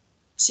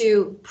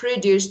to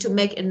produce, to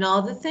make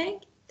another thing,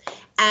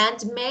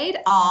 and made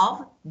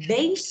of,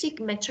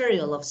 basic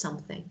material of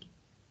something,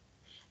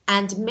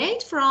 and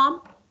made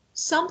from,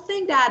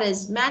 something that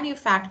is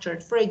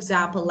manufactured. For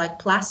example, like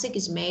plastic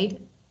is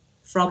made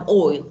from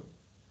oil.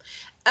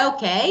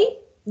 Okay,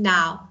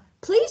 now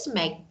please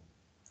make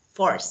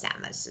 4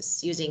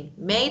 sentences using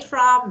made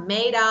from,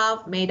 made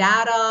of, made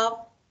out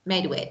of,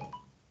 made with.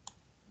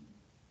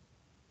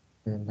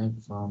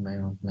 Made from, made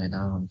of, made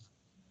out.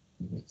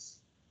 Yes.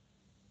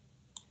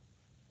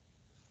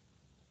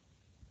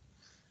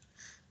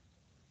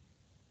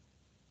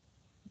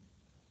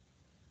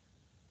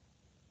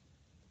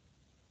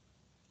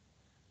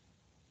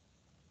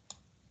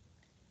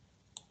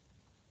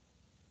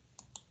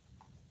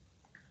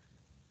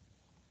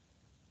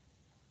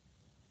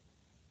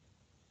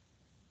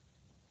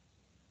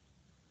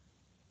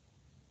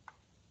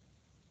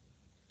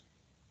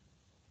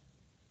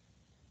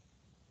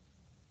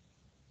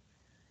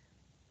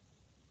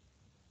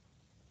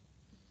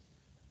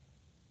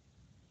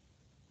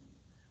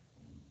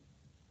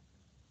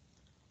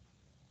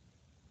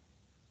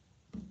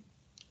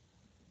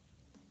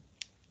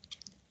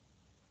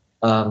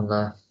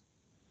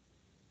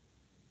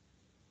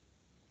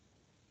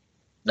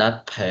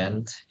 That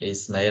pen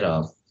is made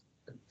of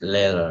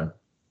leather.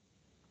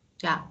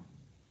 Yeah.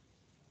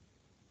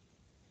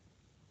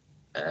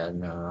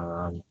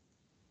 And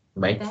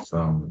made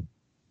from.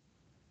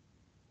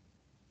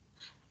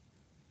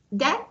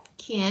 That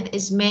can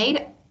is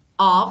made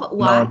of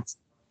what? No,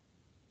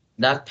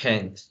 that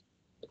pen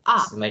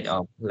is made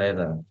of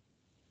leather.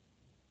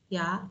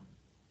 Yeah.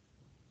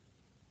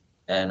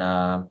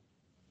 And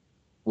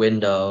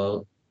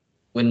window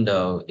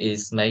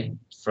is made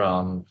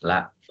from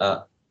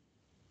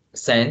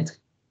sand.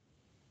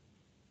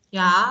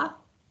 Yeah.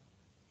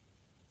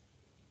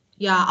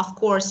 Yeah, of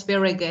course,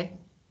 very good.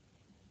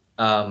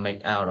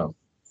 Make out of.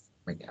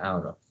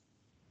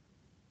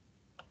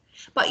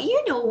 But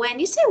you know, when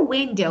you say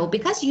window,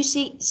 because you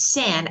say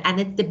sand and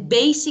it's the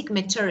basic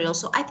material,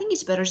 so I think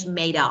it's better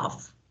made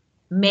of.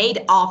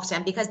 Made of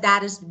sand, because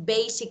that is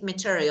basic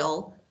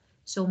material.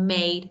 So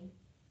made,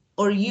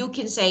 or you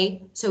can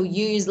say, so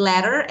you use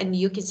leather and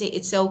you can say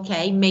it's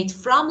okay, made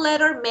from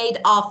leather, made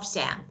of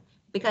sand.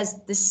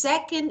 Because the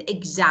second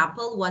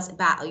example was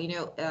about,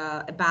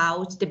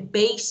 about the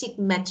basic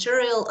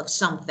material of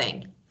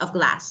something, of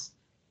glass.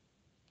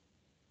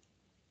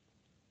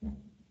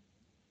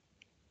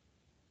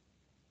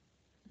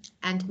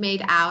 And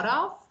made out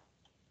of?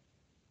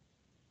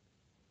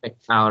 Made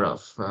out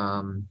of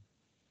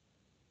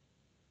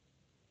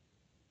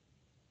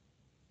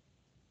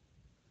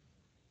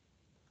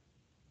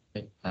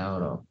made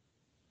out of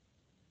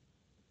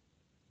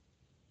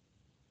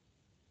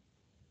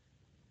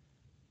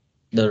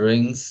the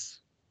rings.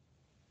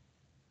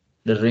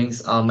 The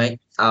rings are made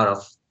out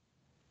of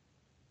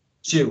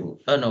jewel.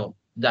 Oh no,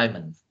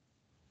 diamond.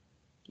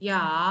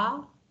 Yeah,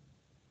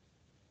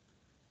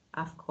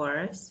 of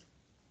course.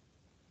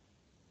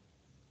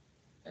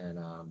 And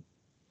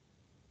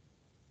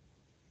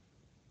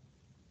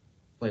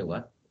wait,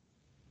 what?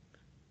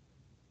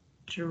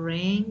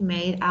 Ring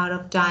made out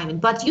of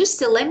diamond. But you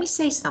still, let me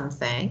say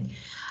something.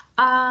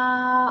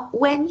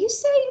 When you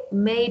say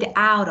made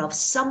out of,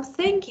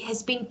 something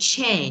has been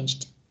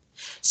changed.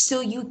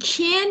 So you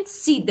can't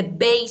see the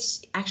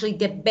base, actually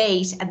the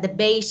base and the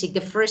basic,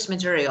 the first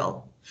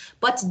material.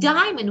 But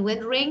diamond,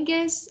 when ring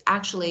is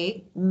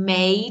actually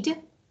made,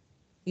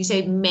 you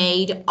say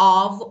made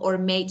of or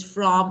made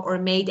from or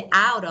made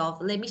out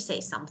of. Let me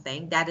say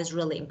something that is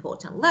really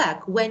important.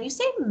 Look, when you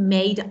say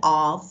made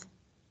of,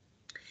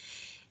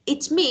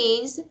 it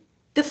means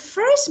the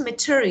first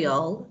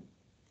material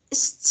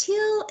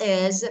still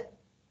is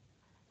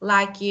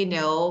like, you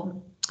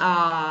know,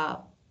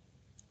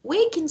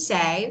 we can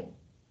say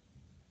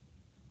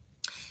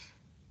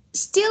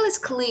still is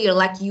clear,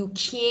 like you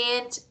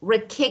can't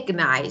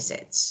recognize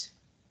it.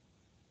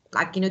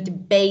 Like, you know, the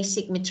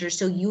basic material,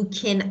 so you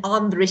can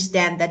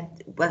understand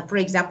that, well, for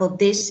example,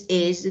 this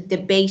is the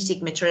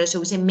basic material, so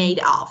we say made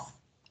of.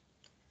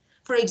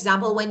 For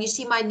example, when you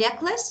see my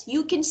necklace,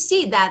 you can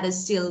see that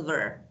is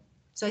silver.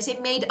 So I say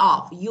made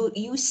of,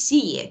 you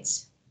see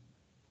it.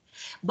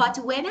 But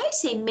when I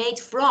say made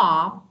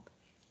from,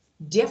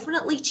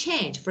 definitely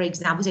change. For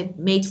example, say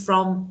made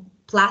from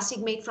plastic,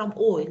 made from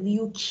oil.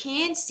 You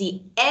can't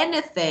see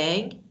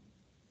anything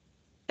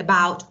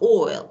about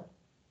oil.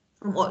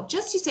 From oil.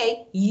 Just to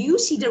say, you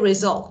see the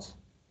result.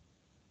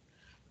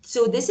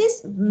 So this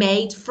is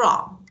made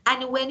from.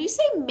 And when you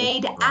say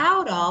made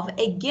out of,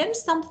 again,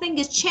 something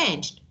is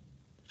changed.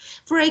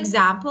 For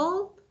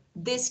example,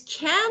 this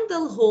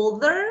candle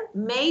holder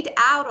made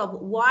out of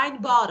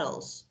wine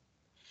bottles.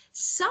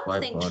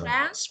 Something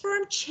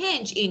transformed,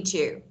 change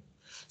into.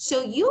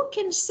 So you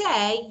can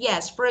say,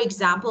 yes, for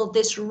example,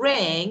 this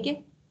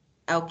ring,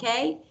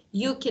 okay,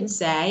 you can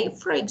say,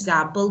 for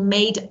example,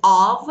 made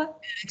of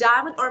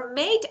diamond or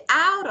made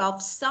out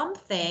of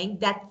something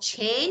that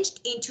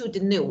changed into the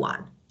new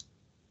one.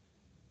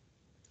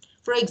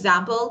 For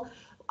example,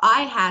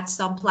 I had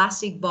some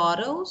plastic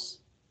bottles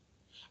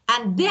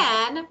and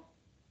then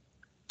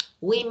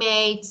we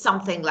made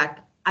something like,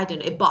 I don't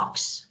know, a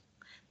box.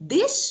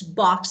 This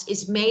box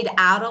is made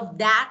out of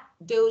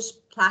those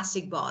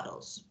plastic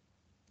bottles.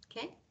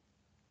 Okay.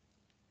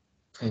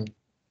 Okay.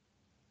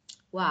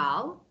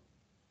 Well,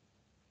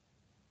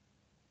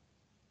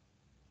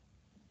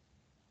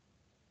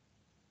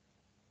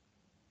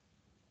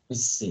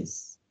 This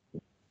is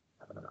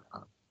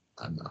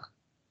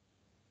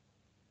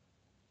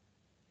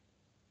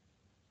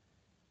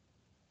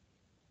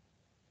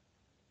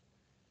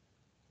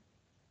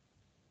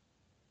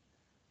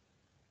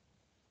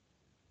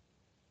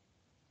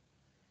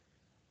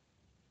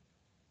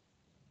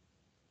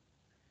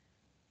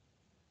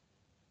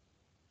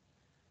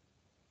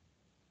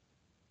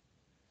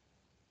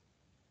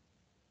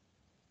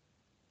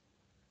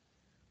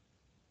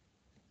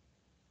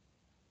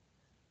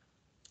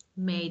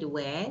made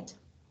with.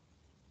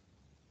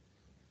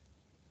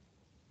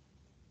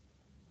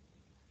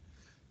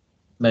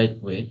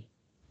 made with.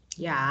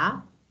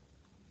 Yeah.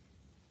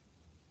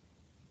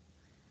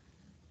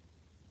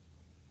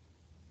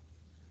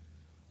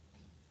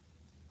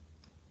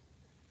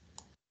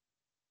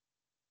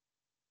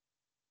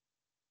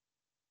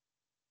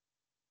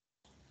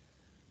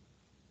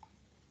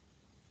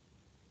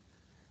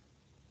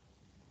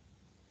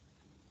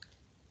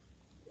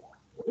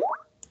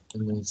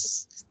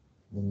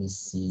 Let me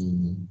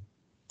see.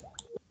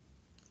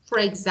 For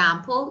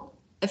example,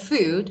 a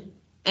food,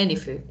 any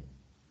food.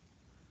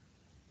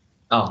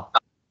 Oh,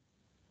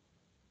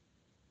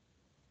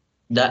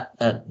 that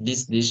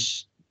this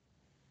dish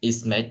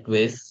is made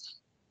with.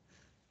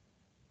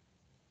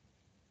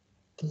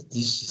 This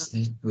dish is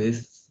made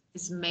with.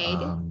 It's made,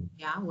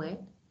 yeah, with.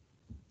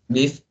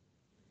 Beef.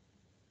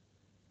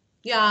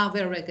 Yeah,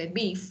 very good.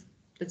 Beef.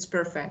 That's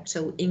perfect.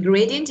 So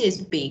ingredient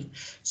is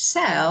beef.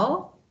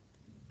 So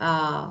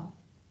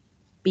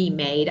be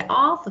made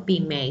of, be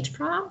made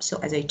from. So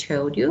as I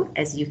told you,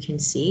 as you can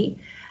see,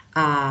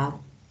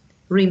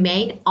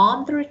 remain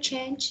under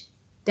change.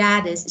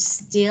 That is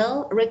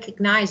still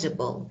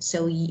recognizable.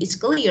 So it's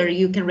clear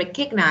you can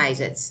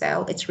recognize it.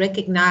 So it's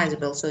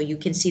recognizable. So you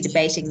can see the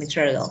basic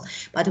material.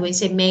 But when you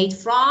say made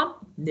from,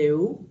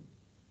 no,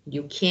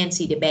 you can't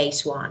see the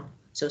base one.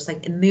 So it's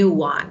like a new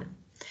one.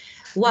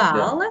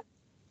 Well, yeah.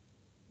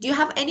 Do you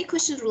have any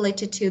questions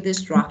related to the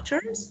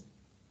structures?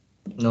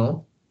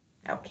 No.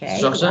 Okay.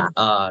 Structure?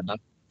 Well, Not.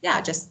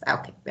 yeah, just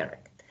okay. Very good.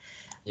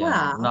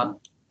 Yeah, Well,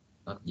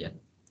 not yet.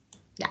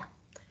 Yeah.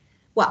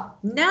 Well,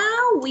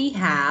 now we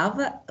have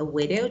a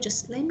video.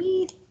 Just let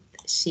me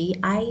See,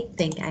 I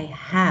think I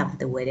have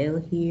the video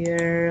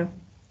here.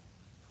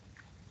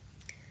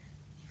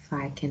 If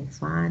I can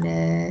find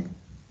it.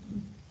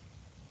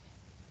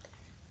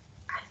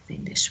 I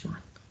think this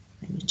one.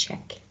 Let me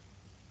check.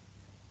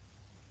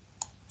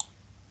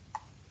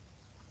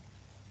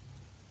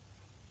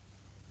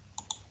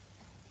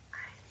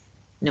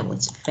 No,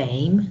 it's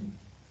fame.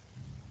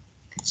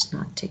 It's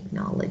not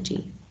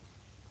technology.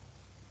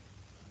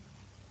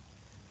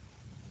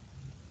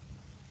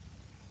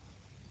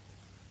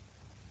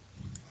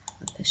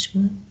 This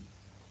one.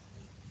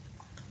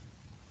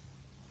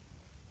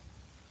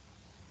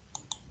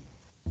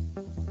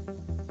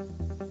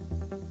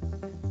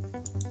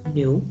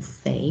 No,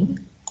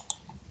 fame.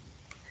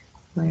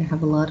 I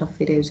have a lot of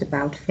videos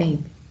about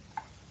fame.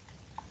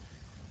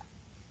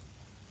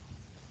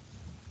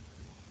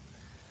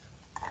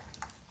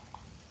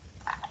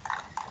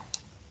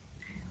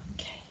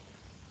 Okay.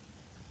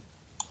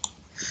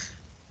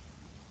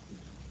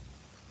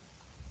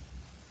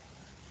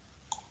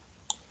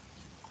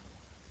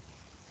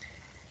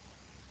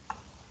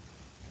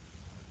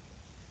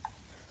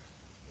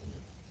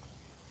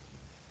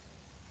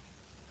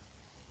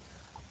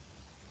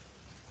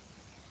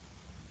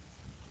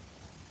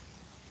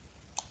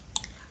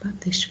 About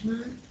this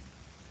one.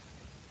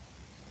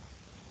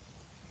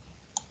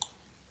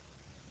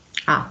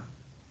 Ah.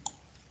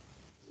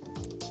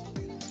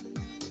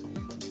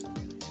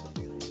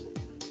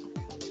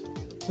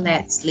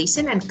 Let's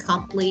listen and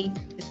complete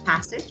the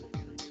passage.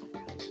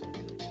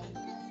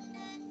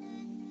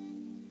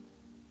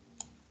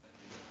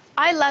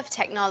 I love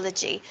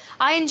technology.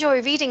 I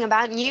enjoy reading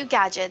about new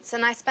gadgets,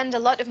 and I spend a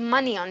lot of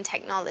money on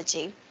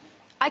technology.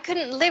 I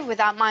couldn't live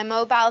without my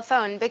mobile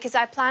phone because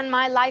I plan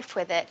my life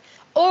with it,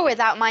 or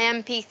without my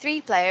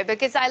MP3 player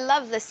because I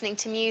love listening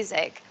to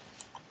music.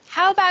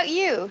 How about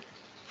you?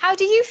 How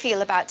do you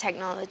feel about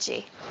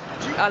technology?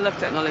 I love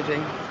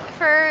technology.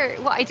 For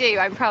what I do,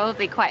 I'm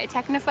probably quite a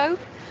technophobe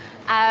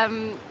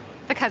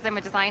because I'm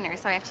a designer,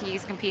 so I have to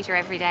use a computer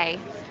every day.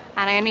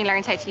 And I only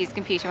learned how to use a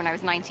computer when I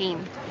was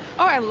 19.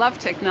 Oh, I love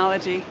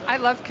technology. I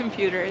love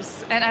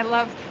computers, and I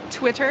love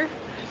Twitter,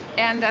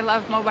 and I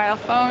love mobile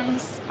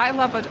phones. I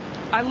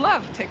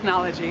love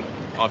technology.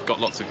 I've got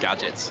lots of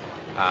gadgets.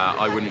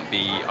 I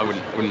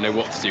wouldn't know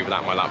what to do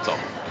without my laptop.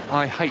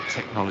 I hate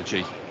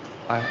technology.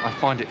 I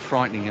find it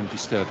frightening and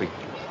disturbing.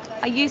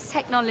 I use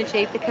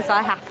technology because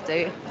I have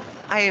to.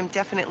 I am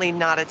definitely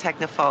not a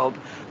technophobe.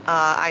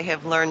 I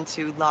have learned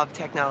to love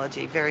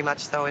technology, very much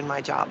so in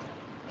my job.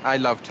 I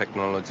love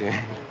technology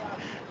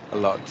a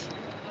lot.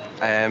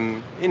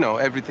 You know,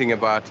 everything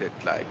about it,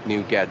 like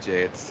new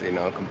gadgets, you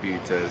know,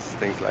 computers,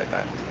 things like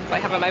that. I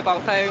have a mobile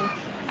phone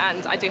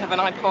and I do have an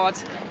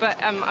iPod,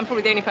 but I'm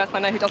probably the only person I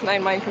know who doesn't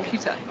own my own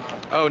computer.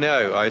 Oh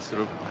no, I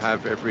sort of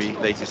have every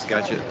latest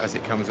gadget as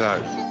it comes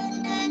out.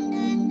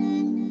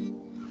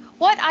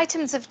 What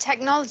items of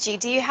technology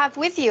do you have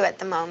with you at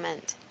the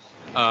moment?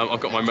 I've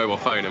got my mobile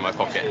phone in my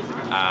pocket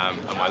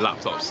and my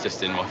laptop's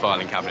just in my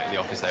filing cabinet in the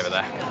office over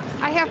there.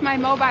 I have my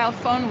mobile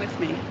phone with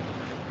me,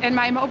 and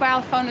my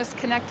mobile phone is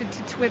connected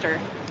to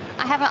Twitter.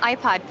 I have an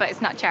iPod, but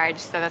it's not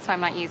charged, so that's why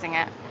I'm not using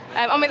it.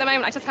 At the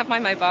moment, I just have my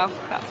mobile,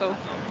 that's all.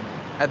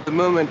 At the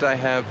moment, I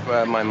have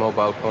my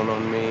mobile phone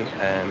on me,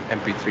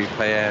 MP3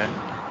 player.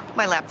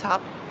 My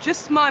laptop.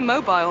 Just my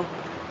mobile,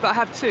 but I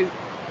have two.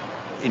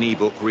 An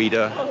e-book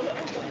reader,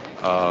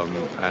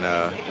 and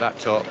a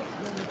laptop,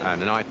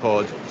 and an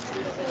iPod,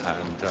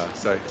 and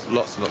so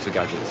lots and lots of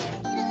gadgets.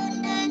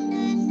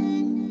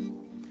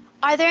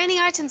 Are there any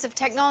items of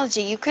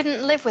technology you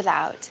couldn't live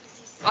without?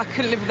 I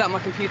couldn't live without my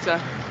computer.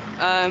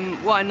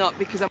 Why not?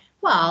 Because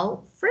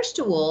Well, first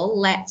of all,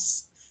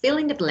 let's fill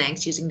in the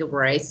blanks using the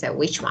words. So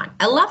which one?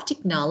 I love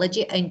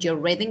technology. I enjoy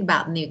reading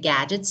about new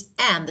gadgets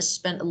and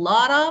spend a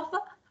lot of,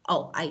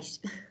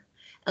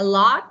 a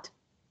lot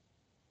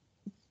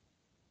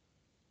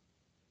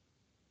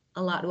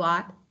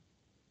what?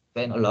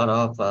 Spend a lot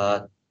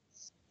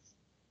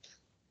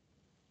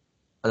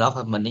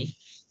of money.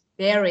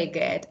 Very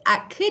good. I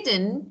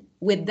couldn't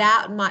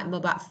without my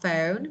mobile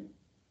phone.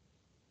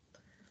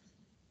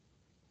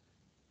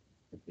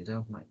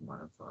 Without my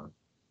mobile phone.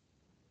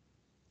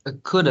 I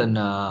couldn't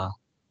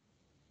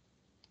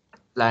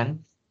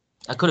plan.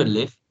 I couldn't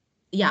live.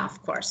 Yeah,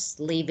 of course,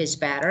 live is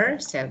better.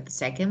 So the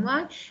second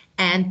one.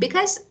 And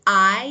because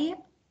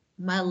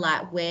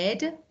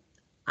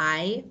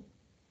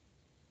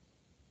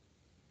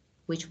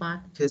which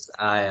one? Because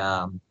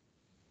I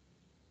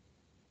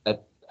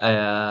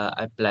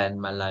plan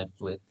my life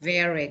with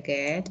Very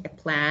good. I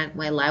plan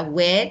my life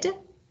with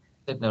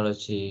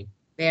technology.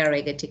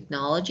 Very good,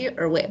 technology,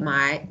 or with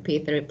my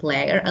P3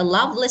 player. I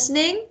love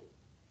listening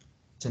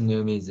to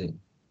new music.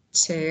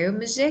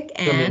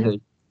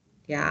 And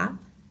yeah.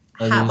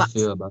 How do you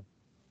feel about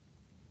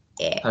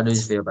it? How do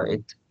you feel about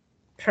it?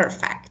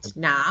 Perfect.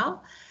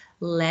 Now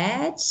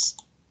let's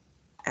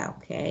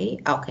okay,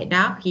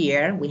 now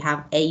here we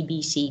have A,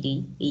 B, C,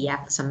 D, E,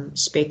 F, some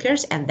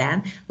speakers, and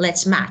then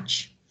let's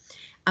match.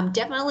 I'm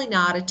definitely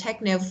not a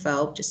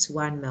technophobe. Just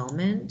one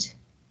moment.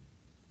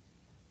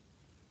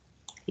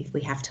 if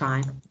we have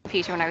time.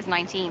 Computer when I was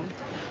 19.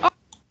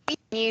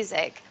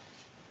 Music.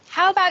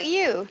 How about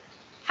you?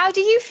 How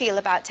do you feel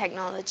about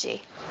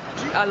technology?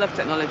 I love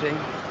technology.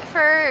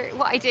 For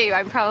what I do,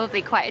 I'm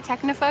probably quite a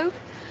technophobe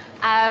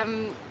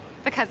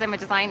because I'm a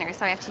designer,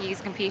 so I have to use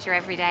a computer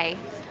every day.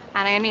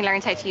 And I only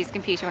learned how to use a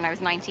computer when I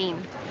was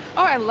 19.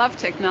 Oh, I love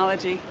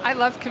technology. I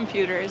love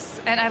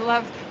computers, and I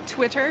love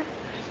Twitter,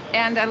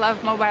 and I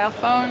love mobile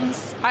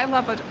phones. I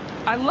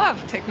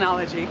love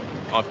technology.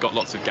 I've got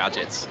lots of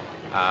gadgets.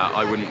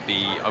 I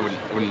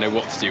wouldn't know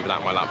what to do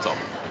without my laptop.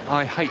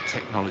 I hate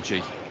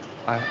technology.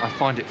 I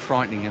find it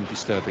frightening and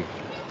disturbing.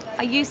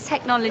 I use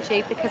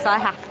technology because I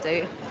have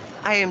to.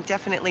 I am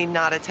definitely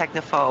not a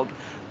technophobe.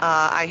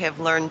 I have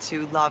learned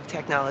to love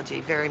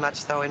technology, very much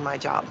so in my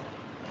job.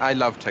 I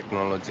love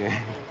technology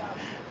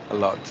a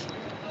lot.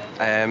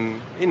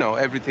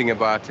 Everything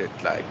about it,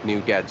 like new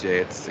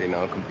gadgets,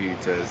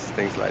 computers,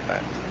 things like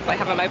that. I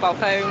have a mobile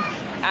phone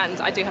and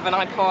I do have an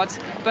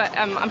iPod, but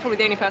I'm probably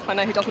the only person I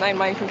know who doesn't own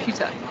my own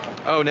computer.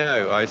 Oh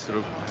no, I sort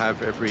of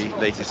have every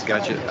latest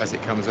gadget as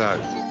it comes out.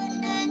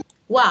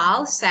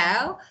 Well,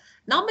 so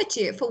number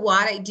 2, for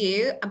what I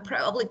do, I'm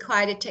probably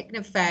quite a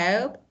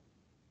technophobe.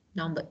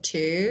 Number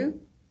 2,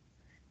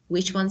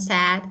 which one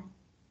said?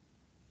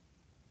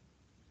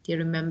 Do you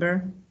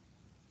remember?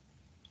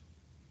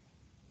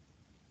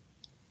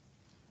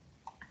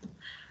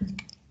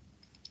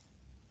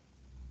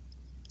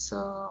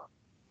 So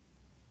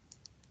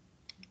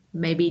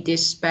maybe they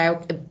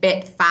spoke a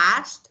bit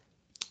fast.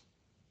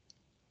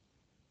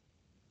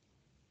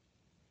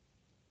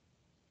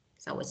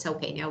 So it's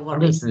okay, no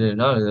worries. honestly,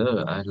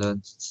 no, I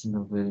learned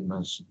not very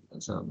much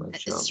about my job.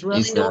 It's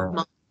really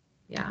normal.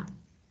 Yeah.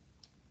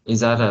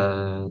 Is that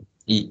a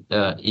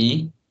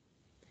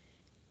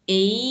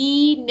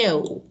E?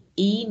 No.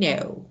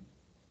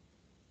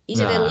 Is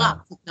it a lot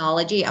of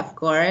technology, of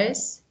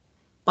course,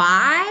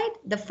 but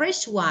the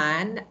first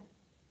one,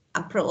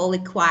 I'm probably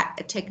quite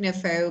a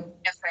technophobe.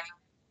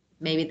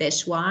 Maybe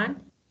this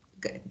one,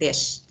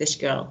 this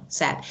girl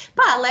said.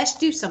 But let's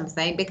do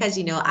something because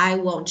I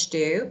want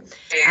to.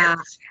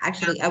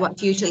 Actually, I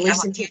want you to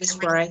listen to this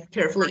part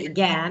carefully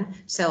again.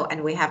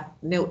 And we have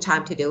no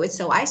time to do it.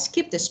 So I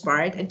skip this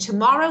part, and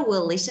tomorrow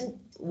we'll listen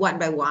one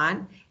by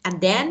one, and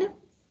then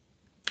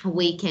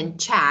we can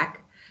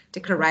check the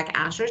correct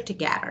answer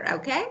together.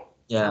 Okay?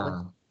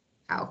 Yeah.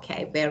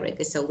 Okay, very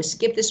good. So we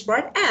skip this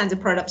part and the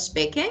part of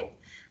speaking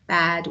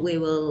that we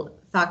will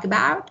talk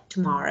about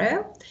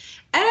tomorrow.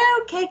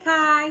 Okay,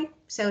 Kai.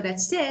 So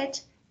that's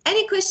it.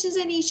 Any questions,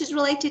 any issues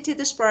related to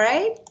this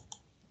part?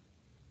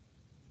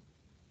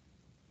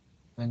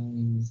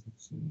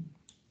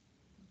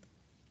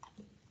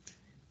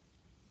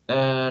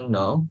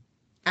 No.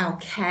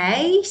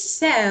 Okay,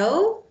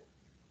 so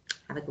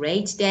have a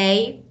great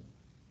day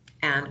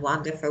and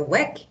wonderful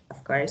week,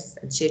 of course,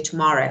 and see you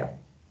tomorrow.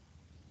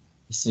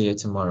 See you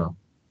tomorrow.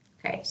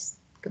 Okay,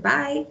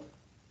 goodbye.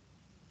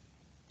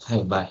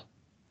 Hey, bye.